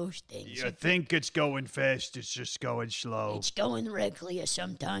you lose things. You think it's going fast, it's just going slow. It's going regular.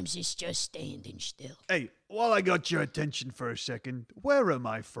 Sometimes it's just standing still. Hey, while I got your attention for a second, where am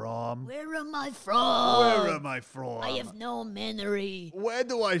I from? Where am I from? Where am I from? I have no memory. Where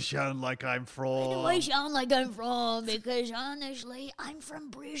do I sound like I'm from? Where do I sound like I'm from? Because honestly, I'm from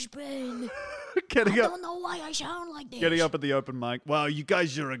Brisbane. I don't know why I sound like this. Getting up at the open mic. Wow, you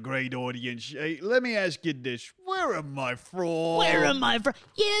guys are a great audience. Hey, let me ask you this. Where am I from? Where am I from?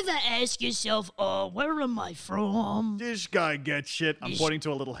 You ever ask yourself, where am I from? This guy gets it. I'm This- pointing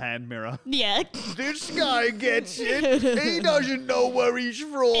to a little hand mirror. Yeah. This guy gets it. He doesn't know where he's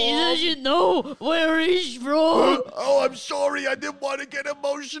from. He doesn't know where he's from. Oh, I'm sorry. I didn't want to get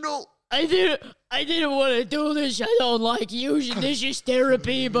emotional. I didn't want to do this. I don't like using this as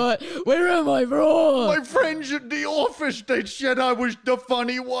therapy, but where am I from? My friends at the office, they said I was the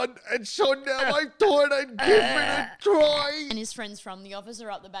funny one, and so now I thought I'd give it a try. And his friends from the office are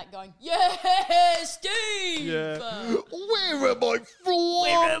up the back going, yeah, Steve! Yeah. Where am I from?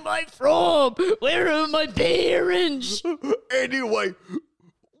 Where am I from? Where are my parents? Anyway,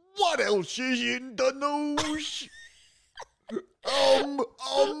 what else is in the news?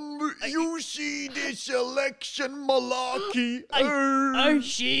 You see this election malarkey? I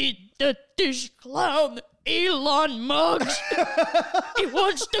see that this clown, Elon Musk, he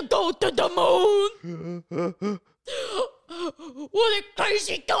wants to go to the moon. What a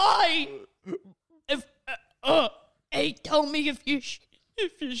crazy guy! Hey, tell me if you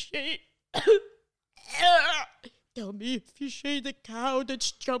see. Tell me if you see the cow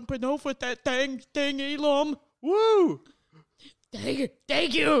that's jumping over that thing, Elon. Woo!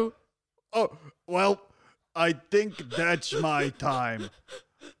 Thank you. Oh, well, I think that's my time.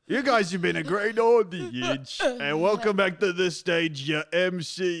 You guys have been a great audience. And welcome back to the stage, your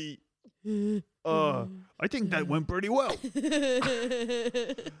MC. I think that went pretty well. Hey,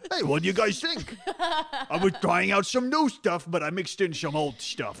 what do you guys think? I was trying out some new stuff, but I mixed in some old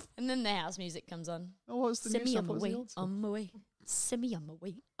stuff. And then the house music comes on. Oh, what was the Send new me stuff? on What my was the way, old stuff? on my way. Send me on my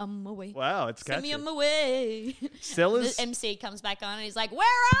way, on my way. Wow, it's Send catchy. me on my way. Stella's... The MC comes back on and he's like, where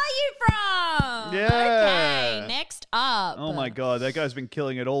are you from? Yeah. Okay, next up. Oh my god, that guy's been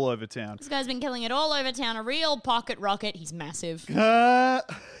killing it all over town. This guy's been killing it all over town. A real pocket rocket. He's massive. Yeah,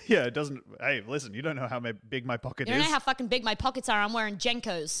 it doesn't... Hey, listen, you don't know how big my pocket You is. don't know how fucking big my pockets are. I'm wearing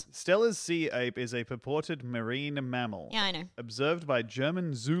Jenkos. Stella's sea ape is a purported marine mammal. Yeah, I know. Observed by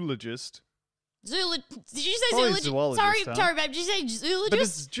German zoologist. Did you say Probably zoologist? zoologist, huh? Sorry, babe. Did you say zoologist? But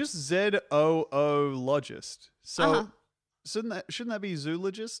it's just Z-O-O-logist. So Uh-huh. shouldn't that be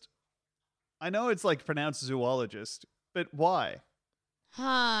zoologist? I know it's like pronounced zoologist, but why?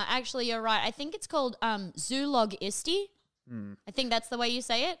 Actually, you're right. I think it's called zoologisti. I think that's the way you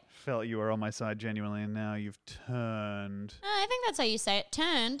say it. Felt you were on my side genuinely, and now you've turned. I think that's how you say it.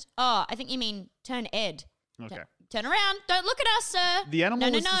 Turned. Oh, I think you mean turn Ed. Okay. Turn around. Don't look at us, sir. The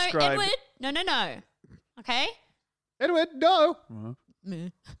animal was no, described- Edward. No. Okay? Edward, no.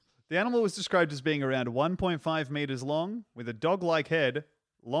 Meh. The animal was described as being around 1.5 meters long, with a dog-like head,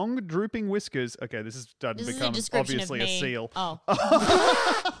 long drooping whiskers. Okay, this is starting This to is a become description obviously of a me. seal. Oh.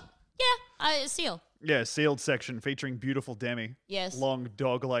 Yeah, seal. Yeah, sealed section featuring beautiful Demi. Yes. Long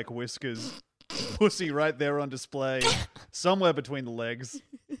dog-like whiskers. Pussy right there on display. Somewhere between the legs.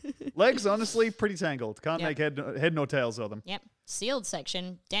 Legs, honestly, pretty tangled. Can't Yep. make head nor tails of them. Yep. Sealed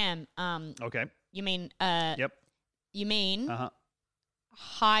section. Damn. Okay. You mean Yep. You mean Uh-huh.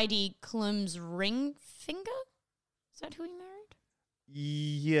 Heidi Klum's ring finger? Is that who he married?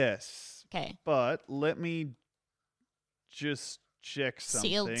 Yes. Okay. But let me just check something.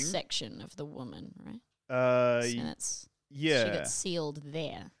 Sealed section of the woman, right? So that's yeah. she got sealed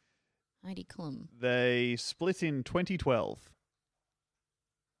there. Heidi Klum. They split in 2012.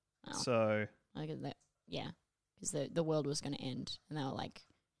 Oh. So Look at that. Yeah, because the world was going to end, and they were like,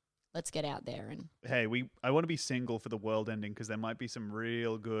 "Let's get out there." And hey, I want to be single for the world ending because there might be some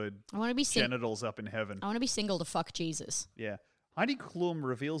real good I want to be genitals up in heaven. I want to be single to fuck Jesus. Yeah. Heidi Klum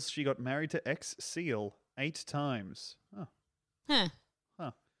reveals she got married to ex-SEAL 8 times. Oh. Huh.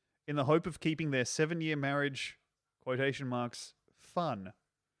 Huh. In the hope of keeping their 7-year marriage, quotation marks, fun.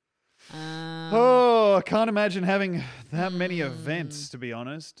 Oh, I can't imagine having that many events, to be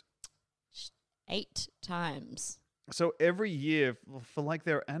honest. 8 times. So every year, for like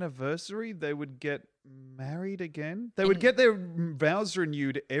their anniversary, they would get married again. They would get their vows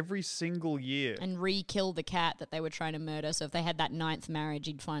renewed every single year. And re-kill the cat that they were trying to murder. So if they had that 9th marriage,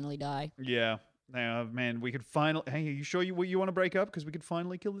 he'd finally die. Yeah. Now, man, we could finally... Hey, are you sure you want to break up? Because we could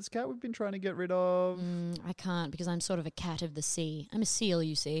finally kill this cat we've been trying to get rid of. I can't because I'm sort of a cat of the sea. I'm a seal,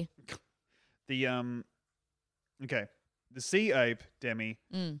 you see. Okay. The sea ape, Demi.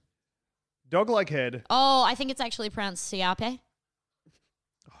 Dog-like head. Oh, I think it's actually pronounced siape.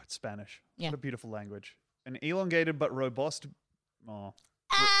 Oh, it's Spanish. Yeah. What a beautiful language. An elongated but robust... Oh.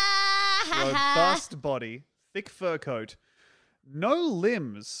 Ah, Robust body, thick fur coat, no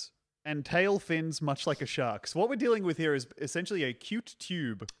limbs, and tail fins much like a shark. So what we're dealing with here is essentially a cute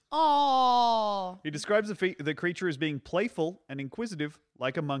tube. Oh. He describes the creature as being playful and inquisitive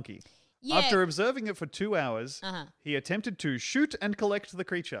like a monkey. Yeah. After observing it for 2 hours, he attempted to shoot and collect the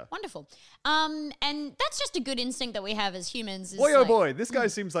creature. Wonderful. And that's just a good instinct that we have as humans. Is Boy, oh like, boy, this guy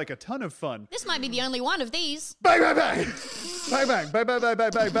seems like a ton of fun. This might be the only one of these. Bang, bang, bang! Bang, bang, bang, bang, bang,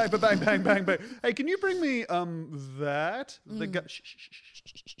 bang, bang, bang, bang, bang, bang, bang. Hey, can you bring me, that? The guy...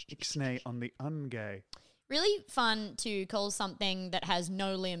 Ixnay on the ungay. Really fun to call something that has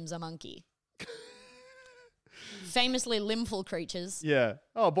no limbs a monkey. Famously limphal creatures. Yeah.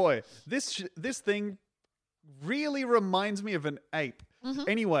 Oh boy, this thing really reminds me of an ape.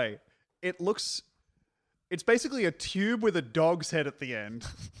 Anyway, it's basically a tube with a dog's head at the end.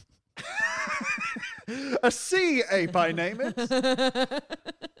 A sea ape, I name it.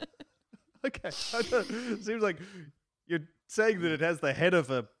 Okay. Seems like you're saying that it has the head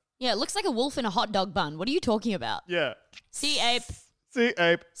of a... Yeah, it looks like a wolf in a hot dog bun. What are you talking about? Yeah. Sea ape. Sea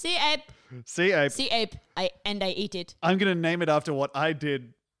ape. Sea ape. Sea ape. Sea ape. I eat it. I'm going to name it after what I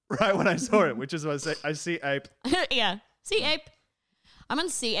did right when I saw it, which is I see ape. Yeah. Sea ape. I'm on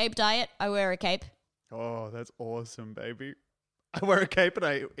sea ape diet. I wear a cape. Oh, that's awesome, baby. I wear a cape and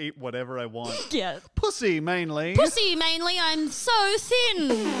I eat whatever I want. Yeah. Pussy, mainly. Pussy, mainly. I'm so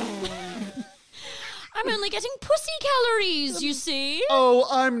thin. I'm only getting pussy calories, you see. Oh,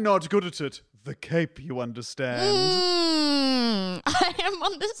 I'm not good at it. The Cape, you understand. I am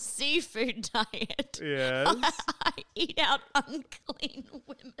on the seafood diet. Yes. I eat out unclean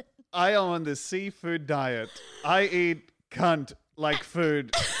women. I am on the seafood diet. I eat cunt like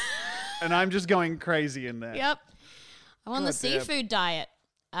food. And I'm just going crazy in there. Yep. I'm on the God damn. seafood diet.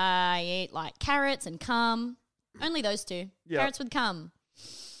 I eat like carrots and cum. Only those two. Yep. Carrots with cum.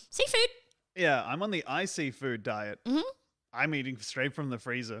 Seafood. Yeah, I'm on the seafood diet. Mm-hmm. I'm eating straight from the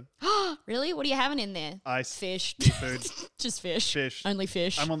freezer. Really? What are you having in there? Ice. Fish. Seafood. Just fish. Fish. Only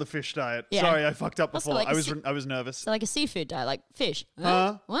fish. I'm on the fish diet. Yeah. Sorry, I fucked up Also, before. like a I was nervous. So like a seafood diet, like fish.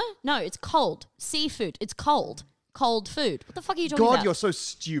 Huh? What? No, it's cold. Seafood. It's cold. Cold food. What the fuck are you talking God, about? you're so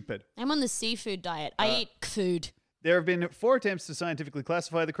stupid. I'm on the seafood diet. I eat food. There have been 4 attempts to scientifically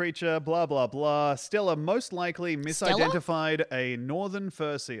classify the creature, blah, blah, blah. Stella most likely misidentified a northern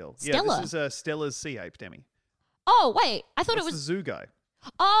fur seal. Stella? Yeah, this is Stella's sea ape, Demi. Oh, wait. I thought That's it was... the zoo guy.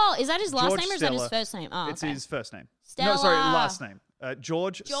 Oh, is that his last George name or is that his Stella. first name? Oh, It's okay. his first name. Stella. No, sorry, last name.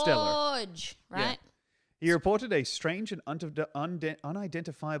 George Stella. George, right? He reported a strange and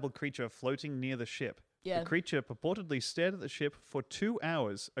unidentifiable creature floating near the ship. Yeah. The creature purportedly stared at the ship for 2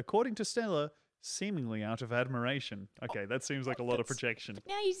 hours, according to Stella, seemingly out of admiration. Okay, that seems like a lot of projection.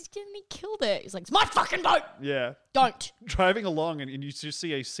 Now he killed it. He's like, it's my fucking boat. Yeah. Don't. Driving along and you just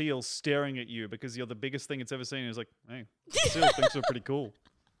see a seal staring at you because you're the biggest thing it's ever seen. It's like, hey, the seal thinks you're pretty cool.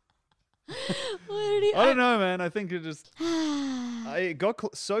 I don't know, man. I think it just... it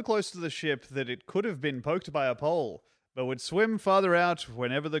got so close to the ship that it could have been poked by a pole, but would swim farther out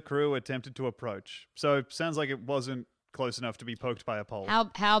whenever the crew attempted to approach. So it sounds like it wasn't close enough to be poked by a pole.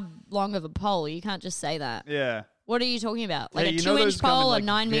 How long of a pole? You can't just say that. Yeah. What are you talking about? Like Hey, a you know 2-inch those come in, pole, like, a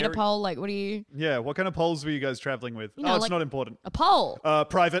 9-meter very- pole? Like, what are you... Yeah, what kind of poles were you guys traveling with? You know, It's like- not important. A pole.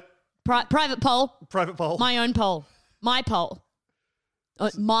 Private Private pole. pole. My own pole. My pole.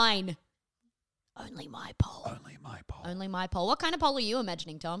 Mine. Only my pole. Only my pole. Only my pole. What kind of pole are you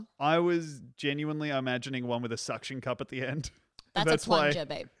imagining, Tom? I was genuinely imagining one with a suction cup at the end. That's a plunger, why,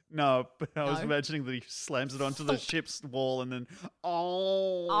 babe. No, but I was No? imagining that he slams it onto the ship's wall and then,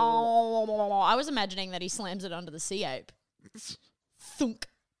 Oh, I was imagining that he slams it onto the sea ape. Thunk.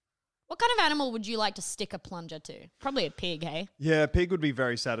 What kind of animal would you like to stick a plunger to? Probably a pig, hey? Yeah, pig would be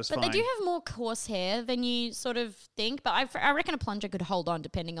very But satisfying. they do have more coarse hair than you sort of think. But I reckon a plunger could hold on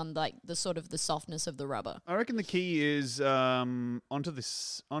depending on like the sort of the softness of the rubber. I reckon the key is onto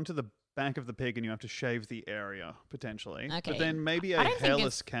the back of the pig, and you have to shave the area potentially. Okay. But then maybe I a don't think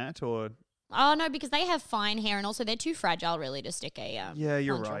hairless cat or Oh no, because they have fine hair and also they're too fragile really to stick a yeah,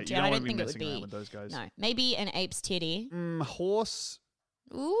 you're plunger right. onto. You don't I want don't to be think it would messing around be with those guys. no. Maybe an ape's titty. Horse.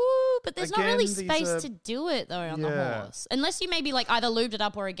 Ooh, but there's not really Again, these space are- to do it though on the Yeah. horse. Unless you maybe like either lubed it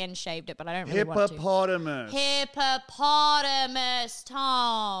up or again shaved it, but I don't really want to. Hippopotamus. Hippopotamus,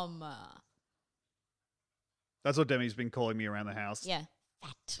 Tom. That's what Demi's been calling me around the house. Yeah.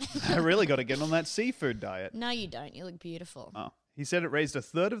 Fat. I really got to get on that seafood diet. No, you don't. You look beautiful. Oh. He said it raised a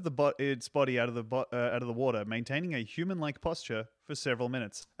third of its body out of the water, maintaining a human-like posture for several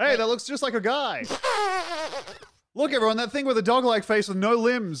minutes. Hey, that looks just like a guy. Look, everyone, that thing with a dog-like face with no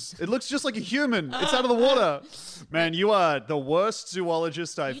limbs. It looks just like a human. It's out of the water. Man, you are the worst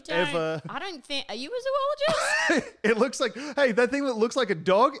zoologist I've You don't- ever... I don't think. Are you a zoologist? It looks like... Hey, that thing that looks like a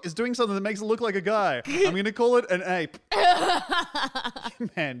dog is doing something that makes it look like a guy. I'm going to call it an ape.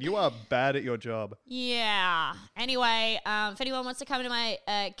 Man, you are bad at your job. Yeah. Anyway, if anyone wants to come into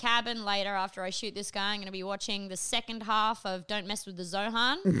my cabin later after I shoot this guy, I'm going to be watching the second half of Don't Mess with the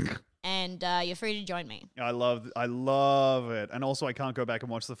Zohan. And you're free to join me. I love it. And also, I can't go back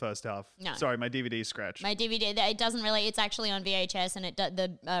and watch the first half. No. Sorry, my DVD's scratched. My DVD, it doesn't really, it's actually on VHS and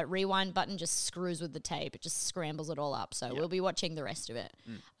the rewind button just screws with the tape. It just scrambles it all up. So we'll be watching the rest of it.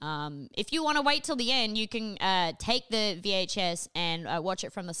 If you want to wait till the end, you can take the VHS and watch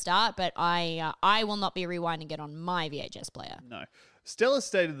it from the start. But I will not be rewinding it on my VHS player. No. Stella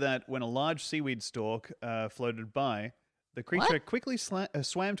stated that when a large seaweed stalk floated by, the creature quickly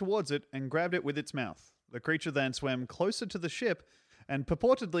swam towards it and grabbed it with its mouth. The creature then swam closer to the ship and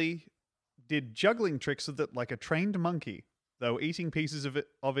purportedly did juggling tricks with it like a trained monkey, though eating pieces of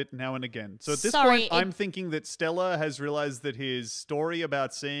it now and again. So at this point, I'm thinking that Stella has realized that his story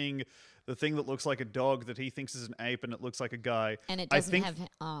about seeing the thing that looks like a dog that he thinks is an ape and it looks like a guy. And it doesn't have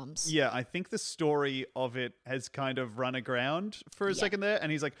arms. Yeah, I think the story of it has kind of run aground for a second there.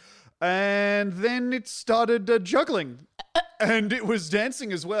 And he's like, and then it started juggling. And it was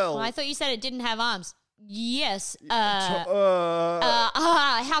dancing as well. Well, I thought you said it didn't have arms. Yes. How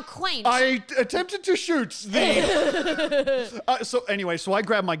how quaint. I attempted to shoot the. So I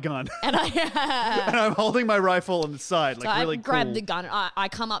grab my gun and and I'm holding my rifle on the side, like really I grab cool. the gun. I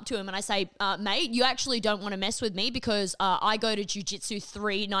come up to him and I say, mate, you actually don't want to mess with me because I go to jiu-jitsu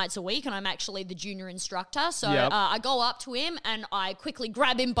 3 nights a week and I'm actually the junior instructor. So Yep. I go up to him and I quickly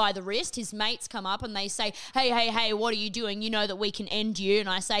grab him by the wrist. His mates come up and they say, hey, what are you doing? You know that we can end you. And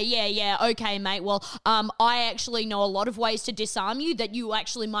I say, yeah, okay, mate. Well, I actually know a lot of ways to disarm you that you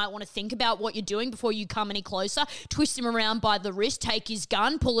actually might want to think about what you're doing before you come any closer. Twist him around by the wrist, take his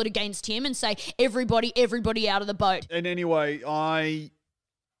gun, pull it against him and say, everybody out of the boat. And anyway, I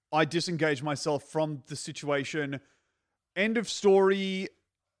disengage myself from the situation. End of story.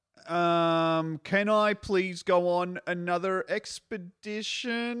 Can I please go on another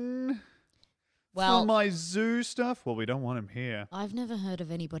expedition for my zoo stuff? Well, we don't want him here. I've never heard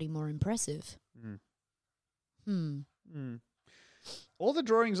of anybody more impressive. All the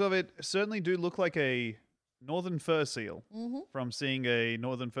drawings of it certainly do look like a northern fur seal from seeing a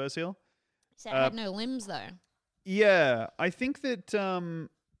northern fur seal. So it had no limbs, though. Yeah, I think that,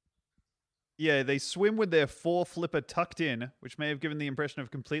 they swim with their fore-flipper tucked in, which may have given the impression of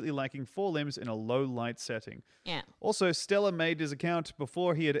completely lacking forelimbs in a low-light setting. Yeah. Also, Stella made his account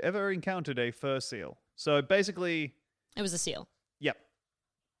before he had ever encountered a fur seal. So basically... It was a seal. Yep.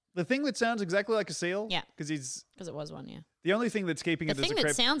 The thing that sounds exactly like a seal... Yeah. Because it was one, yeah. the only thing that's keeping The it as a thing that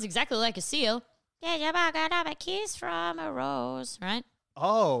crepe... sounds exactly like a seal. Yeah, I got a kiss from a rose, right?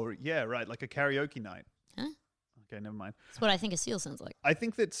 Oh, yeah, right, like a karaoke night. Huh? Okay, never mind. That's what I think a seal sounds like. I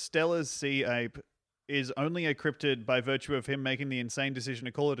think that Stella's sea ape is only a cryptid by virtue of him making the insane decision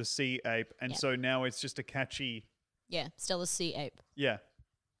to call it a sea ape, and so now it's just a catchy... Yeah, Stella's sea ape. Yeah.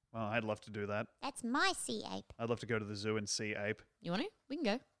 Well, I'd love to do that. That's my sea ape. I'd love to go to the zoo and see ape. You want to? We can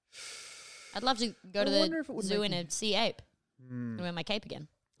go. I'd love to go to wonder if it the would zoo make in a sea ape. And wear my cape again.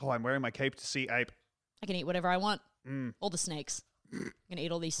 Oh, I'm wearing my cape to see ape. I can eat whatever I want. All the snakes. I'm going to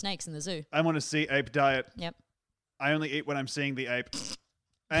eat all these snakes in the zoo. I'm on a sea ape diet. Yep. I only eat when I'm seeing the ape.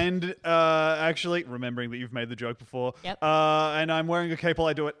 And actually, remembering that you've made the joke before. Yep. And I'm wearing a cape while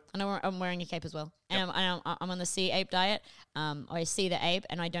I do it. I know I'm wearing a cape as well. And I'm on the sea ape diet. I see the ape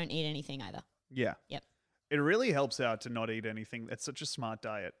and I don't eat anything either. Yeah. Yep. It really helps out to not eat anything. That's such a smart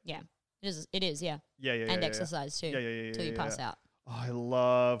diet. Yeah. It is, yeah. Yeah. And exercise too. Yeah. Till you pass out. Oh, I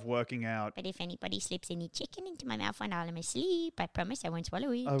love working out. But if anybody slips any chicken into my mouth while I'm asleep, I promise I won't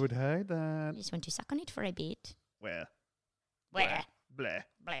swallow it. I would hate that. I just want to suck on it for a bit. Where? Where? Bleh.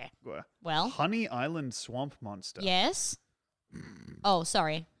 Bleh. Where? Well. Honey Island Swamp Monster. Yes. Oh,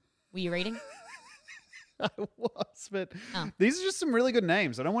 sorry. Were you reading? I was, but these are just some really good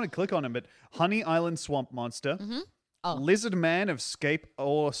names. I don't want to click on them, but Honey Island Swamp Monster, Lizard Man of Scape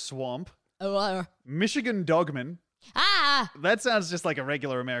or Swamp, Michigan Dogman. That sounds just like a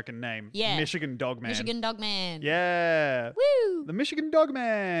regular American name. Yeah. Michigan Dogman. Michigan Dogman. Yeah. Woo! The Michigan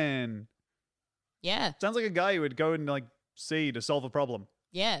Dogman. Yeah. Sounds like a guy who would go and like see to solve a problem.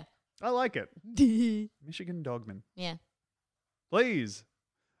 Yeah. I like it. Michigan Dogman. Yeah. Please.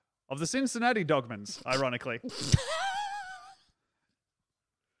 Of the Cincinnati Dogmans, ironically.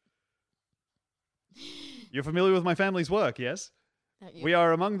 You're familiar with my family's work, yes? We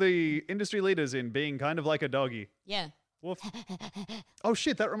are among the industry leaders in being kind of like a doggy. Yeah. Woof. Oh,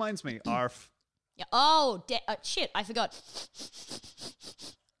 shit, that reminds me. Arf. Yeah. Oh, shit, I forgot.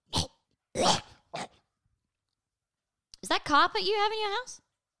 Is that carpet you have in your house?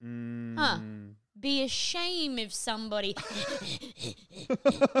 Huh. Be a shame if somebody...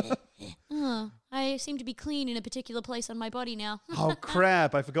 I seem to be clean in a particular place on my body now. Oh,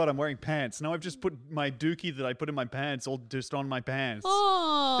 crap. I forgot I'm wearing pants. Now I've just put my dookie that I put in my pants all just on my pants.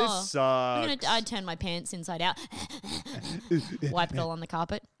 Oh. This sucks. I'd turn my pants inside out. Wipe it all on the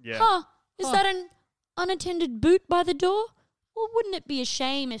carpet. Yeah. Huh. Is that an unattended boot by the door? Or wouldn't it be a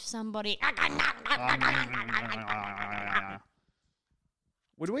shame if somebody...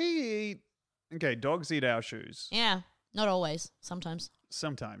 Would we eat... Okay, dogs eat our shoes. Yeah, not always. Sometimes.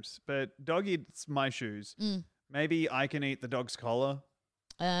 Sometimes. But dog eats my shoes. Maybe I can eat the dog's collar.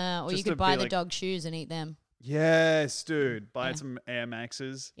 Or Just you to could buy be the like- dog shoes and eat them. Yes, dude. Buy some Air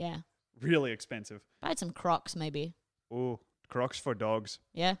Maxes. Yeah. Really expensive. Buy some Crocs, maybe. Ooh, Crocs for dogs.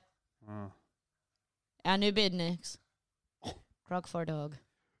 Yeah. Oh. Our new business. Croc for dog.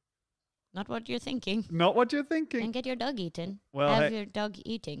 Not what you're thinking. Not what you're thinking. And get your dog eaten. Well, Have hey- your dog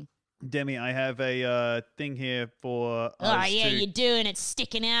eating. Demi, I have a thing here for Oh, us yeah, to- you do, and it's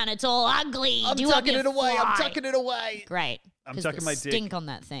sticking out, and it's all ugly. I'm Do up tucking your it away. I'm fly. tucking it away. Great. I'm 'cause tucking the my dick. stink on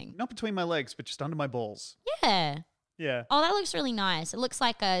that thing. Not between my legs, but just under my balls. Yeah. Yeah. Oh, that looks really nice. It looks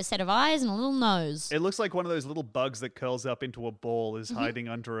like a set of eyes and a little nose. It looks like one of those little bugs that curls up into a ball Mm-hmm. is hiding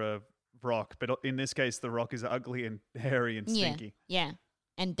under a rock. But in this case, the rock is ugly and hairy and stinky. Yeah.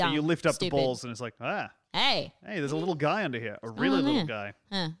 And So dumb. you lift up stupid. the balls and it's like, Hey. there's a little guy under here. A really little guy.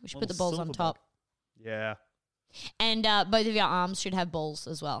 We should put the Little balls on silver top. bug. Yeah. And both of your arms should have balls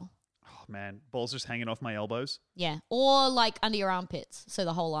as well. Oh, man. Balls just hanging off my elbows. Yeah. Or like under your armpits. So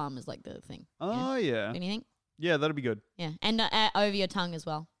the whole arm is like the thing. Oh, yeah. What do you think? Yeah, that'd be good. Yeah. And over your tongue as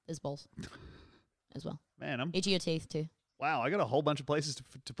well. There's balls as well. Man, Each of your teeth too. wow, I got a whole bunch of places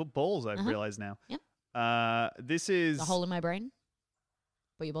to put balls, I've realized now. Yep. This is... The hole in my brain.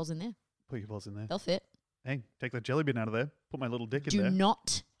 Put your balls in there. Put your balls in there. They'll fit. Hey, take the jelly bean out of there. Put my little dick in Do there.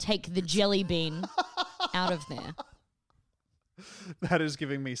 not take the jelly bean out of there. That is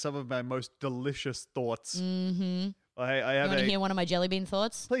giving me some of my most delicious thoughts. Mm-hmm. I You have want to hear one of my jelly bean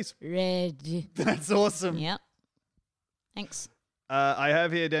thoughts? Please. Red. That's awesome. Yep. Thanks. I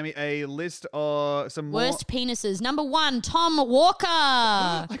have here, Demi, a list of some more... Worst penises. Number 1, Tom Walker.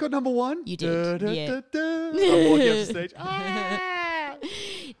 I got number 1. You did, yeah. I'm walking up the stage. Ah!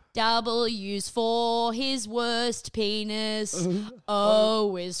 W's for his worst penis.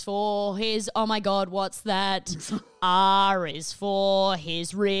 O is for his, oh my God, what's that? R is for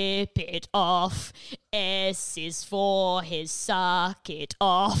his rip it off. S is for his suck it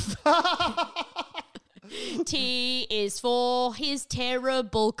off. T is for his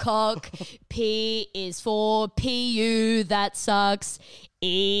terrible cock. P is for PU that sucks.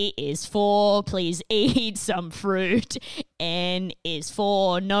 E is for please eat some fruit. N is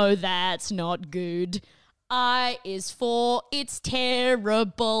for no, that's not good. I is for it's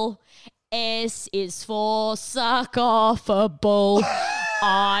terrible. S is for suck off a bull.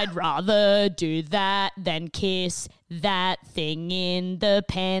 I'd rather do that than kiss that thing in the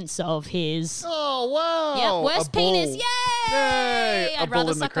pants of his. Oh, wow. Yeah, worst A bull. penis. Yay! Yay! I'd a rather bull in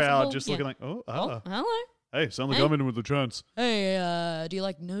the suck off a crowd bull. just Yeah. looking like, oh, Oh, hello. Hey, sound like Hey. I'm in with the chance. Hey, do you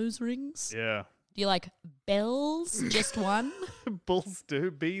like nose rings? Yeah. Do you like bells? Just one? Bulls do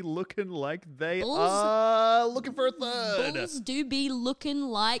be looking like they Bulls- are looking for a third. Bulls do be looking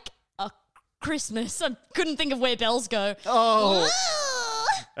like a Christmas. I couldn't think of where bells go. Oh.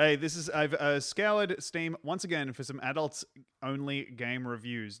 Hey, I've scoured Steam once again for some adults-only game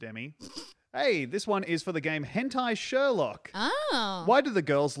reviews, Demi. Hey, this one is for the game Hentai Sherlock. Oh. Why do the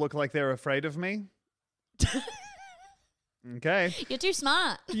girls look like they're afraid of me? Okay. You're too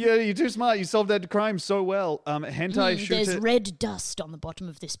smart. Yeah, you're too smart. You solved that crime so well. Hentai There's shooter... red dust on the bottom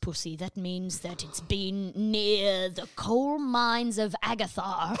of this pussy. That means that it's been near the coal mines of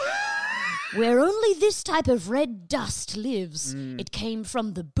Agathar, where only this type of red dust lives. It came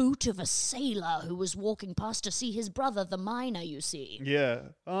from the boot of a sailor who was walking past to see his brother, the miner, you see. Yeah.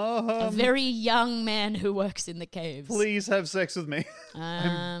 A very young man who works in the caves. Please have sex with me.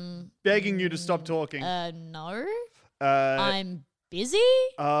 Begging you to stop talking. No. Uh, I'm busy.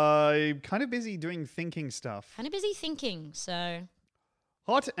 I'm kind of busy doing thinking stuff. Kind of busy thinking, so...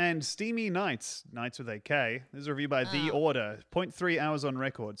 Hot and steamy nights. Nights with a K. This is a review by The Order. 0.3 hours on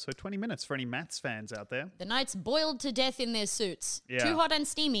record. So 20 minutes for any Mats fans out there. The knights boiled to death in their suits. Yeah. Too hot and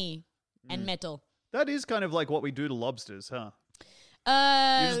steamy and metal. That is kind of like what we do to lobsters, huh?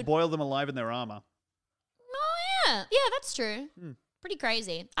 You just boil them alive in their armor. Oh, yeah. Yeah, that's true. Pretty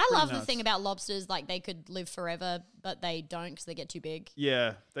crazy. I love the nuts. thing about lobsters, like they could live forever, but they don't because they get too big.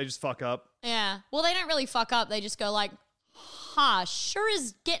 Yeah, they just fuck up. Yeah. Well, they don't really fuck up. They just go like, sure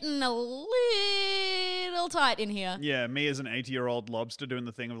is getting a little tight in here. Yeah, me as an 80-year-old lobster doing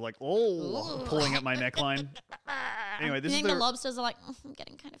the thing of like, pulling at my neckline. Anyway, You this is think the lobsters are like, I'm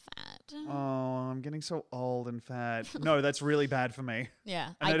getting kind of fat. Oh, I'm getting so old and fat. No, that's really bad for me. Yeah.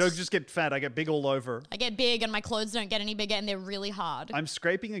 And I don't just get fat, I get big all over. I get big and my clothes don't get any bigger and they're really hard. I'm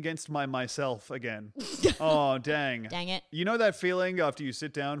scraping against myself again. Oh, dang. Dang it. You know that feeling after you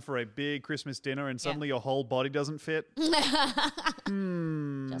sit down for a big Christmas dinner and suddenly your whole body doesn't fit?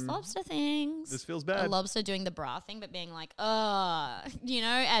 Just lobster things. This feels A bad. lobster doing the bra thing, but being like,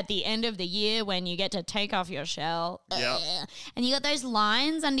 at the end of the year when you get to take off your shell. Yeah. And you got those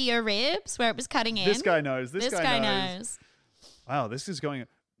lines under your ribs where it was cutting in. This guy knows. This guy knows. Wow, this is going...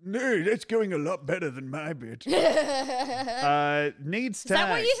 No, that's going a lot better than my bit. Needs Is that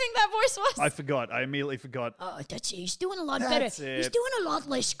what you think that voice was? I forgot. I immediately forgot. Oh, that's it. He's doing a lot That's better. it. He's doing a lot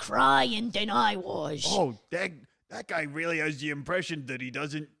less crying than I was. Oh, that guy really has the impression that he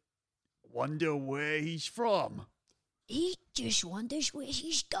doesn't wonder where he's from. He just wonders where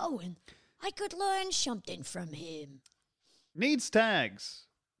he's going. I could learn something from him. Needs tags.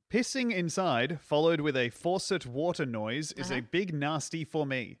 Pissing inside, followed with a faucet water noise, is a big nasty for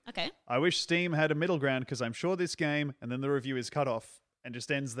me. Okay. I wish Steam had a middle ground because I'm sure this game, and then the review is cut off and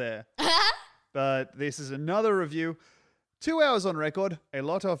just ends there. But this is another review. 2 hours on record, a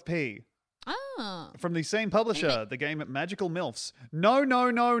lot of pee. Oh. From the same publisher, the game Magical MILFs. No,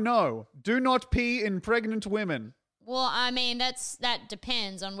 no, no, no. Do not pee in pregnant women. Well, I mean, that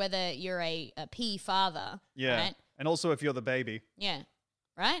depends on whether you're a pea father. Yeah. Right? And also if you're the baby. Yeah.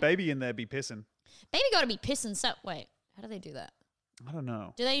 Right? Baby in there be pissing. Baby got to be pissing. Wait, how do they do that? I don't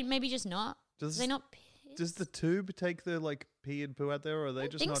know. Do they maybe just not? Do they not piss? Does the tube take the pee and poo out there, or are they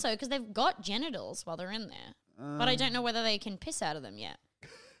just think not? so, because they've got genitals while they're in there. But I don't know whether they can piss out of them yet. Do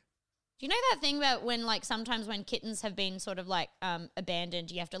you know that thing about when, like, sometimes when kittens have been sort of, like,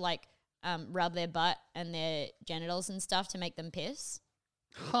 abandoned, you have to, like, rub their butt and their genitals and stuff to make them piss?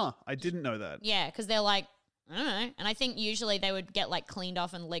 Huh, I didn't know that. Yeah, because they're, like, I don't know. And I think usually they would get, like, cleaned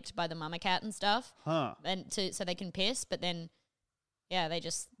off and licked by the mama cat and stuff. Huh. And so they can piss, but then, yeah, they're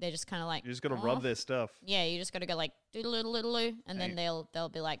just kind of like... You just got to rub their stuff. Yeah, you just got to go, like, doodle-doodle-doodle, and then they'll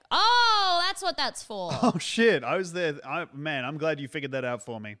be like, oh, that's what that's for. Oh, shit. I was there. Man, I'm glad you figured that out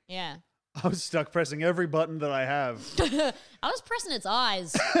for me. Yeah. I was stuck pressing every button that I have. I was pressing its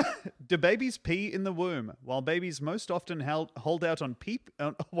eyes. Do babies pee in the womb? While babies most often hold out on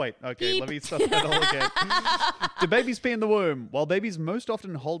let me start that all again. Do babies pee in the womb? While babies most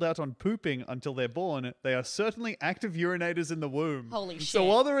often hold out on pooping until they're born, they are certainly active urinators in the womb. Holy shit. So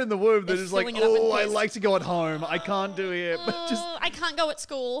while they're in the womb, they're just like, filling it up with oh, I piss. like to go at home. I can't do it. But just I can't go at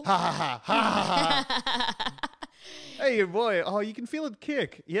school. ha ha ha ha ha ha. Hey, boy. Oh, you can feel it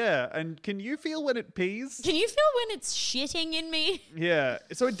kick. Yeah. And can you feel when it pees? Can you feel when it's shitting in me? Yeah.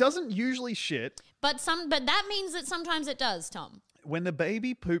 So it doesn't usually shit. But that means that sometimes it does, Tom. When the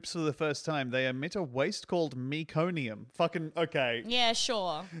baby poops for the first time, they emit a waste called meconium. Fucking okay. Yeah,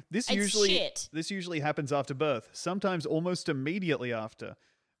 sure. This It's shit. usually happens after birth, sometimes almost immediately after.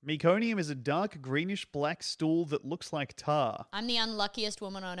 Meconium is a dark greenish-black stool that looks like tar. I'm the unluckiest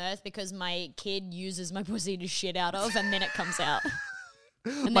woman on earth because my kid uses my pussy to shit out of, and then it comes out.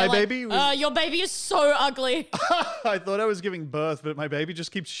 And My they're baby like, was- your baby is so ugly. I thought I was giving birth, but my baby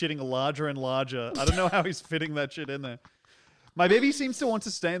just keeps shitting larger and larger. I don't know how he's fitting that shit in there. My baby seems to want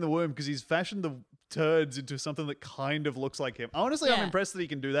to stay in the womb because he's fashioned the turds into something that kind of looks like him. Honestly, I'm Yeah. impressed that he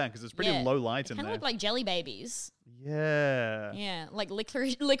can do that because it's pretty Yeah. low light in Kind there. of look like jelly babies. Yeah. Yeah, like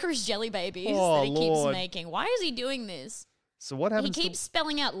licorice jelly babies Oh, that he Lord. keeps making. Why is he doing this? So what He happens keeps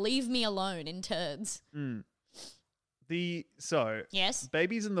spelling out "leave me alone" in turds. Yes.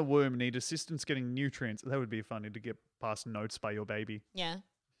 Babies in the womb need assistance getting nutrients. That would be funny to get past notes by your baby. Yeah.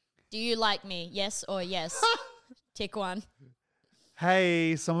 Do you like me? Yes or yes? Tick one.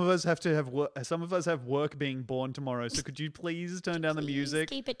 Hey, some of us have work being born tomorrow. So could you please turn down the Please music?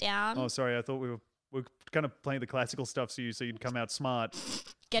 keep it down. Oh, sorry. I thought we were kind of playing the classical stuff so you'd come out smart.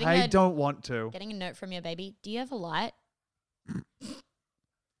 Getting I a, don't want to. Getting a note from your baby. Do you have a light? I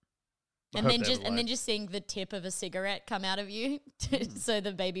And hope then they have a light. just seeing the tip of a cigarette come out of you, so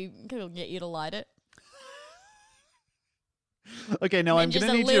the baby will get you to light it. Okay, now And I'm then going to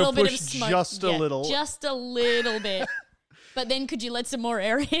just need you to little bit of push smoke. just a Yeah, little. just a little bit. But then could you let some more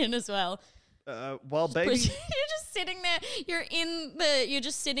air in as well? While baby... You're just sitting there. You're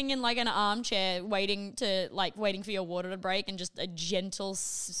just sitting in like an armchair, waiting for your water to break, and just a gentle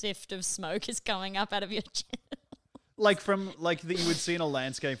sift of smoke is coming up out of your chin. Like that you would see in a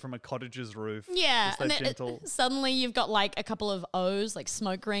landscape from a cottage's roof. Yeah, Just and that then gentle... suddenly you've got like a couple of O's, like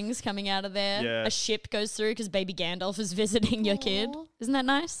smoke rings coming out of there. Yeah. A ship goes through because baby Gandalf is visiting your kid. Isn't that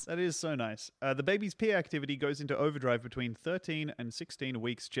nice? That is so nice. The baby's pee activity goes into overdrive between 13 and 16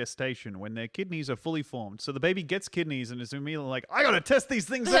 weeks gestation when their kidneys are fully formed. So the baby gets kidneys and is immediately like, I gotta test these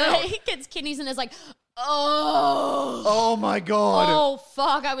things out. He gets kidneys and is like, oh. Oh my God. Oh,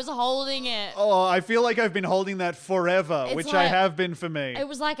 fuck, I was holding it. Oh, I feel like I've been holding that forever, It's which I like- have been for me. It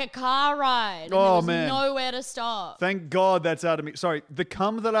was like a car ride. And Oh, there was man. nowhere to stop. Thank God that's out of me. Sorry, the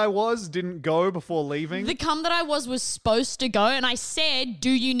cum that I was didn't go before leaving. The cum that I was supposed to go, and I said, do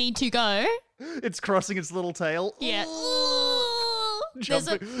you need to go? It's crossing its little tail. Yeah. There's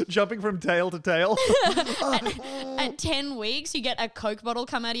a- Jumping from tail to tail. At 10 weeks, you get a Coke bottle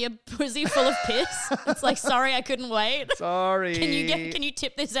come out of your pussy full of piss. It's like, sorry, I couldn't wait. Sorry. Can you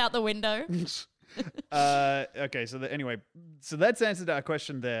tip this out the window? Okay, so that's answered our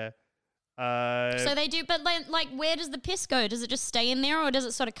question there. So they do, but like, where does the piss go? Does it just stay in there, or does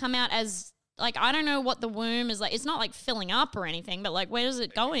it sort of come out as like, I don't know what the womb is like. It's not like filling up or anything, but like, where does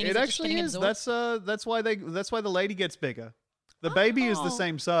it go in? It just actually getting is. absorbed? That's why the lady gets bigger. The baby is the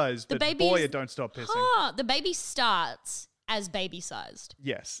same size, The but baby boy, is- it don't stop pissing. Huh, the baby starts as baby-sized.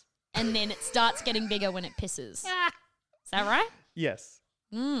 Yes. And then it starts getting bigger when it pisses. Is that right? Yes.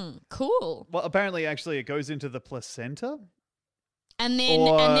 Cool. Well, apparently, actually, it goes into the placenta. And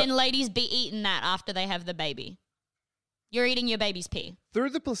then ladies be eating that after they have the baby. You're eating your baby's pee.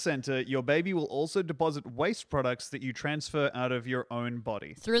 Through the placenta, your baby will also deposit waste products that you transfer out of your own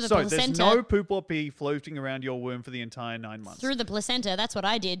body. Through the so placenta. there's no poop or pee floating around your womb for the entire 9 months. Through the placenta. That's what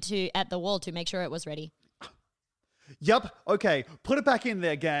I did at the wall to make sure it was ready. Yup. Okay. Put it back in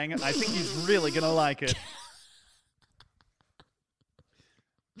there, gang. I think he's really going to like it.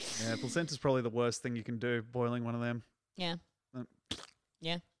 Yeah, placenta's probably the worst thing you can do, boiling one of them. Yeah.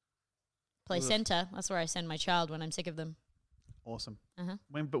 Yeah. Placenta. That's where I send my child when I'm sick of them. Awesome. Uh-huh.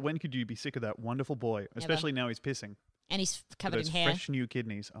 When could you be sick of that wonderful boy? Especially now he's pissing. And he's With covered in those hair. fresh new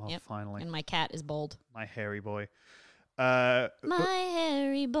kidneys. Oh, Yep. finally. And my cat is bald. My hairy boy. My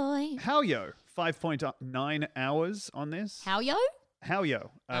hairy boy. Howyo, 5.9 hours on this. Howyo? Howyo,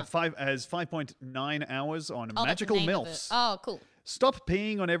 5.9 hours on Oh, Magical that's the name of it. MILFs. Oh, cool. Stop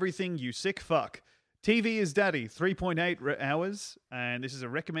peeing on everything, you sick fuck. TV is Daddy, 3.8 hours, and this is a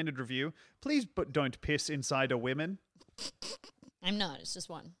recommended review. Please don't piss inside a women. I'm not. It's just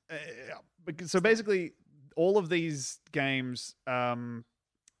one. So basically, all of these games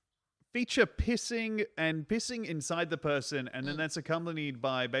feature pissing inside the person, and then that's accompanied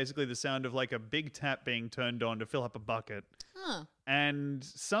by basically the sound of like a big tap being turned on to fill up a bucket. Huh. And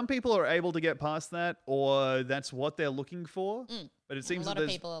some people are able to get past that, or that's what they're looking for. But it seems a lot that of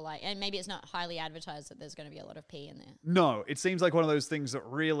people are like, and maybe it's not highly advertised that there's going to be a lot of pee in there. No, it seems like one of those things that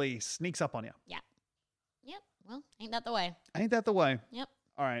really sneaks up on you. Yeah. Yep. Well, ain't that the way? Ain't that the way? Yep.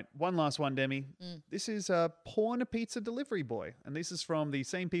 All right, one last one, Demi. This is Porn Pizza Delivery Boy, and this is from the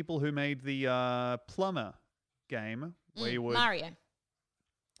same people who made the Plumber game, where you would... Mario.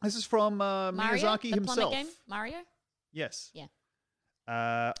 This is from Mario? Miyazaki The himself. plumber game? Mario? Yes. Yeah.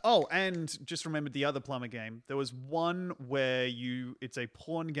 And just remembered the other plumber game. There was one where it's a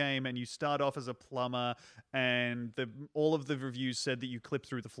porn game and you start off as a plumber, and all of the reviews said that you clip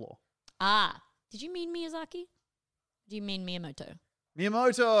through the floor. Ah. Did you mean Miyazaki? Do you mean Miyamoto?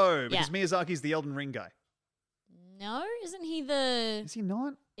 Miyamoto! Yeah. Because Miyazaki's the Elden Ring guy. No, isn't he the... Is he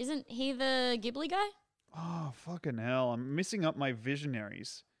not? Isn't he the Ghibli guy? Oh, fucking hell. I'm missing up my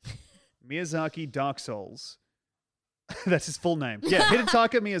visionaries. Miyazaki Dark Souls. That's his full name. Yeah,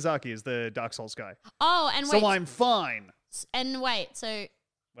 Hidetaka Miyazaki is the Dark Souls guy. Oh, and wait. So I'm fine. And wait, so...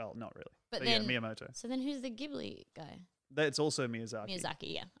 Well, not really. But yeah, then... Miyamoto. So then who's the Ghibli guy? That's also Miyazaki.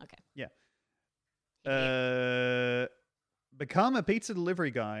 Miyazaki, yeah. Okay. Yeah. Become a pizza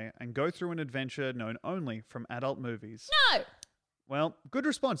delivery guy and go through an adventure known only from adult movies. No! Well, good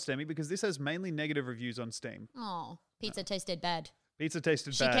response, Demi, because this has mainly negative reviews on Steam. Oh, pizza tasted bad. Pizza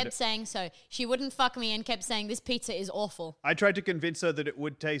tasted She bad. kept saying so. She wouldn't fuck me and kept saying, this pizza is awful. I tried to convince her that it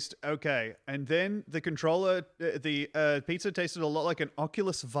would taste okay, and then the controller, the pizza tasted a lot like an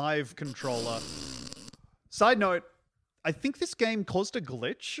Oculus Vive controller. Side note, I think this game caused a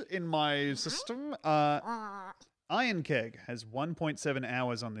glitch in my system. Iron Keg has 1.7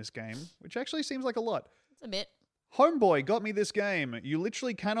 hours on this game, which actually seems like a lot. It's a bit. Homeboy got me this game. You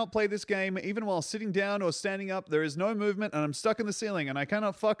literally cannot play this game even while sitting down or standing up. There is no movement and I'm stuck in the ceiling and I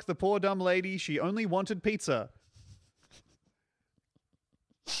cannot fuck the poor dumb lady. She only wanted pizza.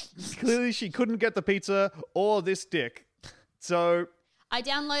 Clearly she couldn't get the pizza or this dick. So... I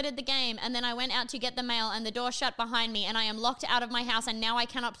downloaded the game and then I went out to get the mail and the door shut behind me and I am locked out of my house and now I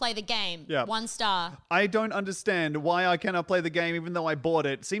cannot play the game. Yeah. 1 star. I don't understand why I cannot play the game even though I bought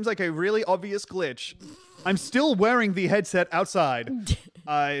it. Seems like a really obvious glitch. I'm still wearing the headset outside.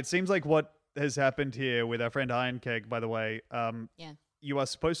 It seems like what has happened here with our friend Iron Keg, by the way. Yeah. You are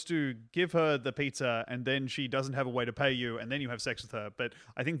supposed to give her the pizza and then she doesn't have a way to pay you and then you have sex with her. But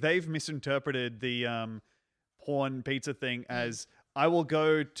I think they've misinterpreted the porn pizza thing as... I will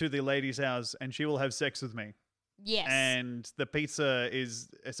go to the lady's house and she will have sex with me. Yes. And the pizza is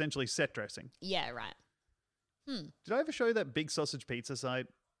essentially set dressing. Yeah, right. Did I ever show you that Big Sausage Pizza site?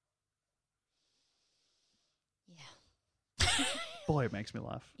 Yeah. Boy, it makes me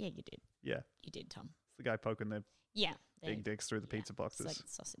laugh. Yeah, you did. Yeah. You did, Tom. It's the guy poking the Yeah. big dicks through the pizza boxes. It's like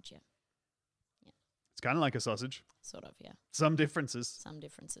sausage, yeah. It's kind of like a sausage. Sort of, yeah. Some differences. Some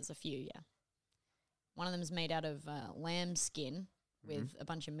differences, a few, yeah. One of them is made out of lamb skin with a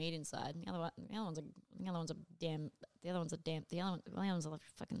bunch of meat inside. The other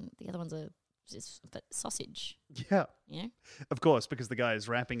one's a but sausage. Yeah. You know? Of course, because the guy is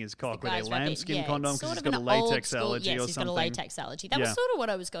wrapping his cock with a lambskin condom because he's got a latex allergy or something. He's got a latex allergy. That was sort of what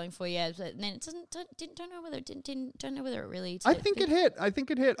I was going for, yeah. But then it don't know whether it really. I think it hit. I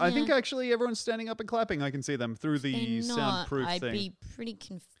think actually everyone's standing up and clapping. I can see them through the soundproof thing. I'd be pretty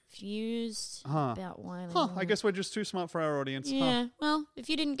confused about why. I guess we're just too smart for our audience. Yeah. Well, if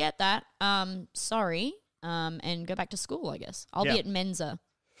you didn't get that, sorry. And go back to school, I guess. I'll be at Mensa.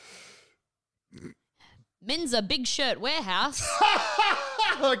 Mensa Big Shirt Warehouse.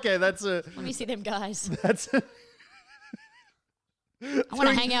 Okay, that's a... Let me see them guys. That's a... I want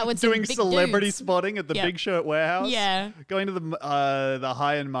to hang out with some doing big celebrity dudes. spotting at the Big Shirt Warehouse. Yeah. Going to the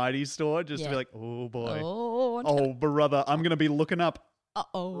High and Mighty store just to be like, oh boy. Oh, brother, I'm going to be looking up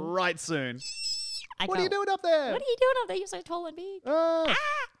uh-oh. right soon. What are you doing up there? What are you doing up there? You're so tall and big.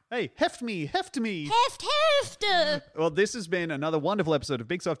 Hey, heft me. Heft. Well, this has been another wonderful episode of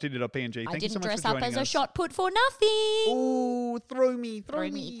BigSoftTitty.png. I Thank you so didn't much dress for up joining as us. a shot put for nothing. Oh, throw me. Throw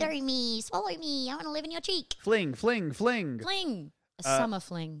me, swallow me. I want to live in your cheek. Fling. Fling. A summer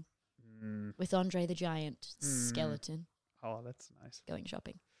fling. With Andre the Giant skeleton. Oh, that's nice. Going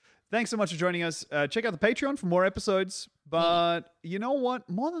shopping. Thanks so much for joining us. Check out the Patreon for more episodes. But you know what?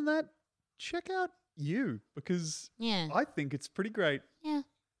 More than that, check out you because I think it's pretty great. Yeah.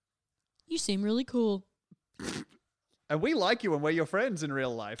 You seem really cool. And we like you and we're your friends in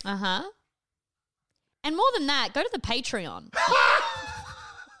real life. Uh-huh. And more than that, go to the Patreon.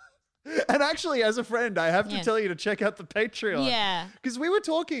 And actually, as a friend, I have to tell you to check out the Patreon. Yeah. Because we were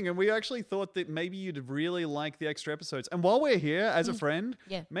talking and we actually thought that maybe you'd really like the extra episodes. And while we're here as a friend,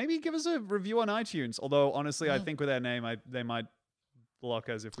 maybe give us a review on iTunes. Although, honestly, I think with our name, they might block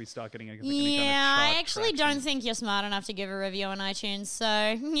us if we start getting any kind of I actually don't think you're smart enough to give a review on iTunes. So,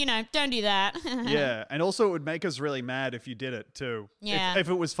 don't do that. Yeah. And also, it would make us really mad if you did it, too. Yeah. If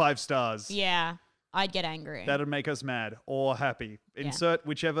it was 5 stars. Yeah. I'd get angry. That would make us mad or happy. Insert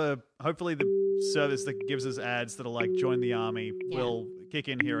whichever, hopefully the service that gives us ads that are like join the army will kick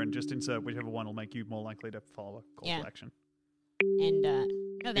in here and just insert whichever one will make you more likely to follow a call to action. And no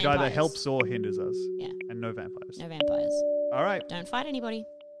vampires. It either helps or hinders us. Yeah. And no vampires. No vampires. All right. Don't fight anybody.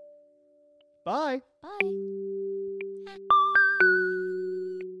 Bye. Bye.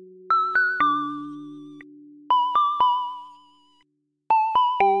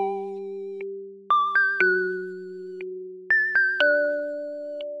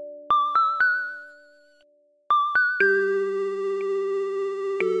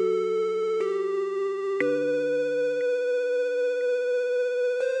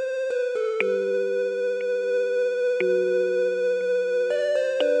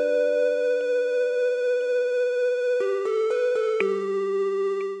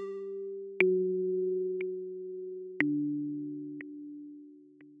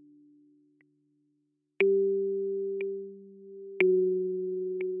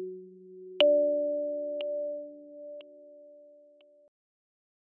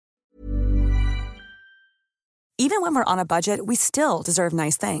 Even when we're on a budget, we still deserve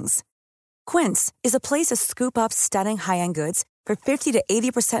nice things. Quince is a place to scoop up stunning high-end goods for 50 to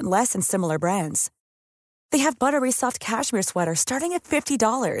 80% less than similar brands. They have buttery soft cashmere sweaters starting at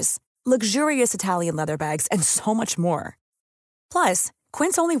 $50, luxurious Italian leather bags, and so much more. Plus,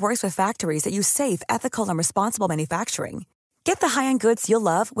 Quince only works with factories that use safe, ethical, and responsible manufacturing. Get the high-end goods you'll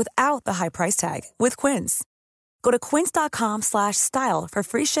love without the high price tag with Quince. Go to quince.com/style for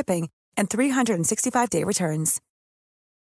free shipping and 365-day returns.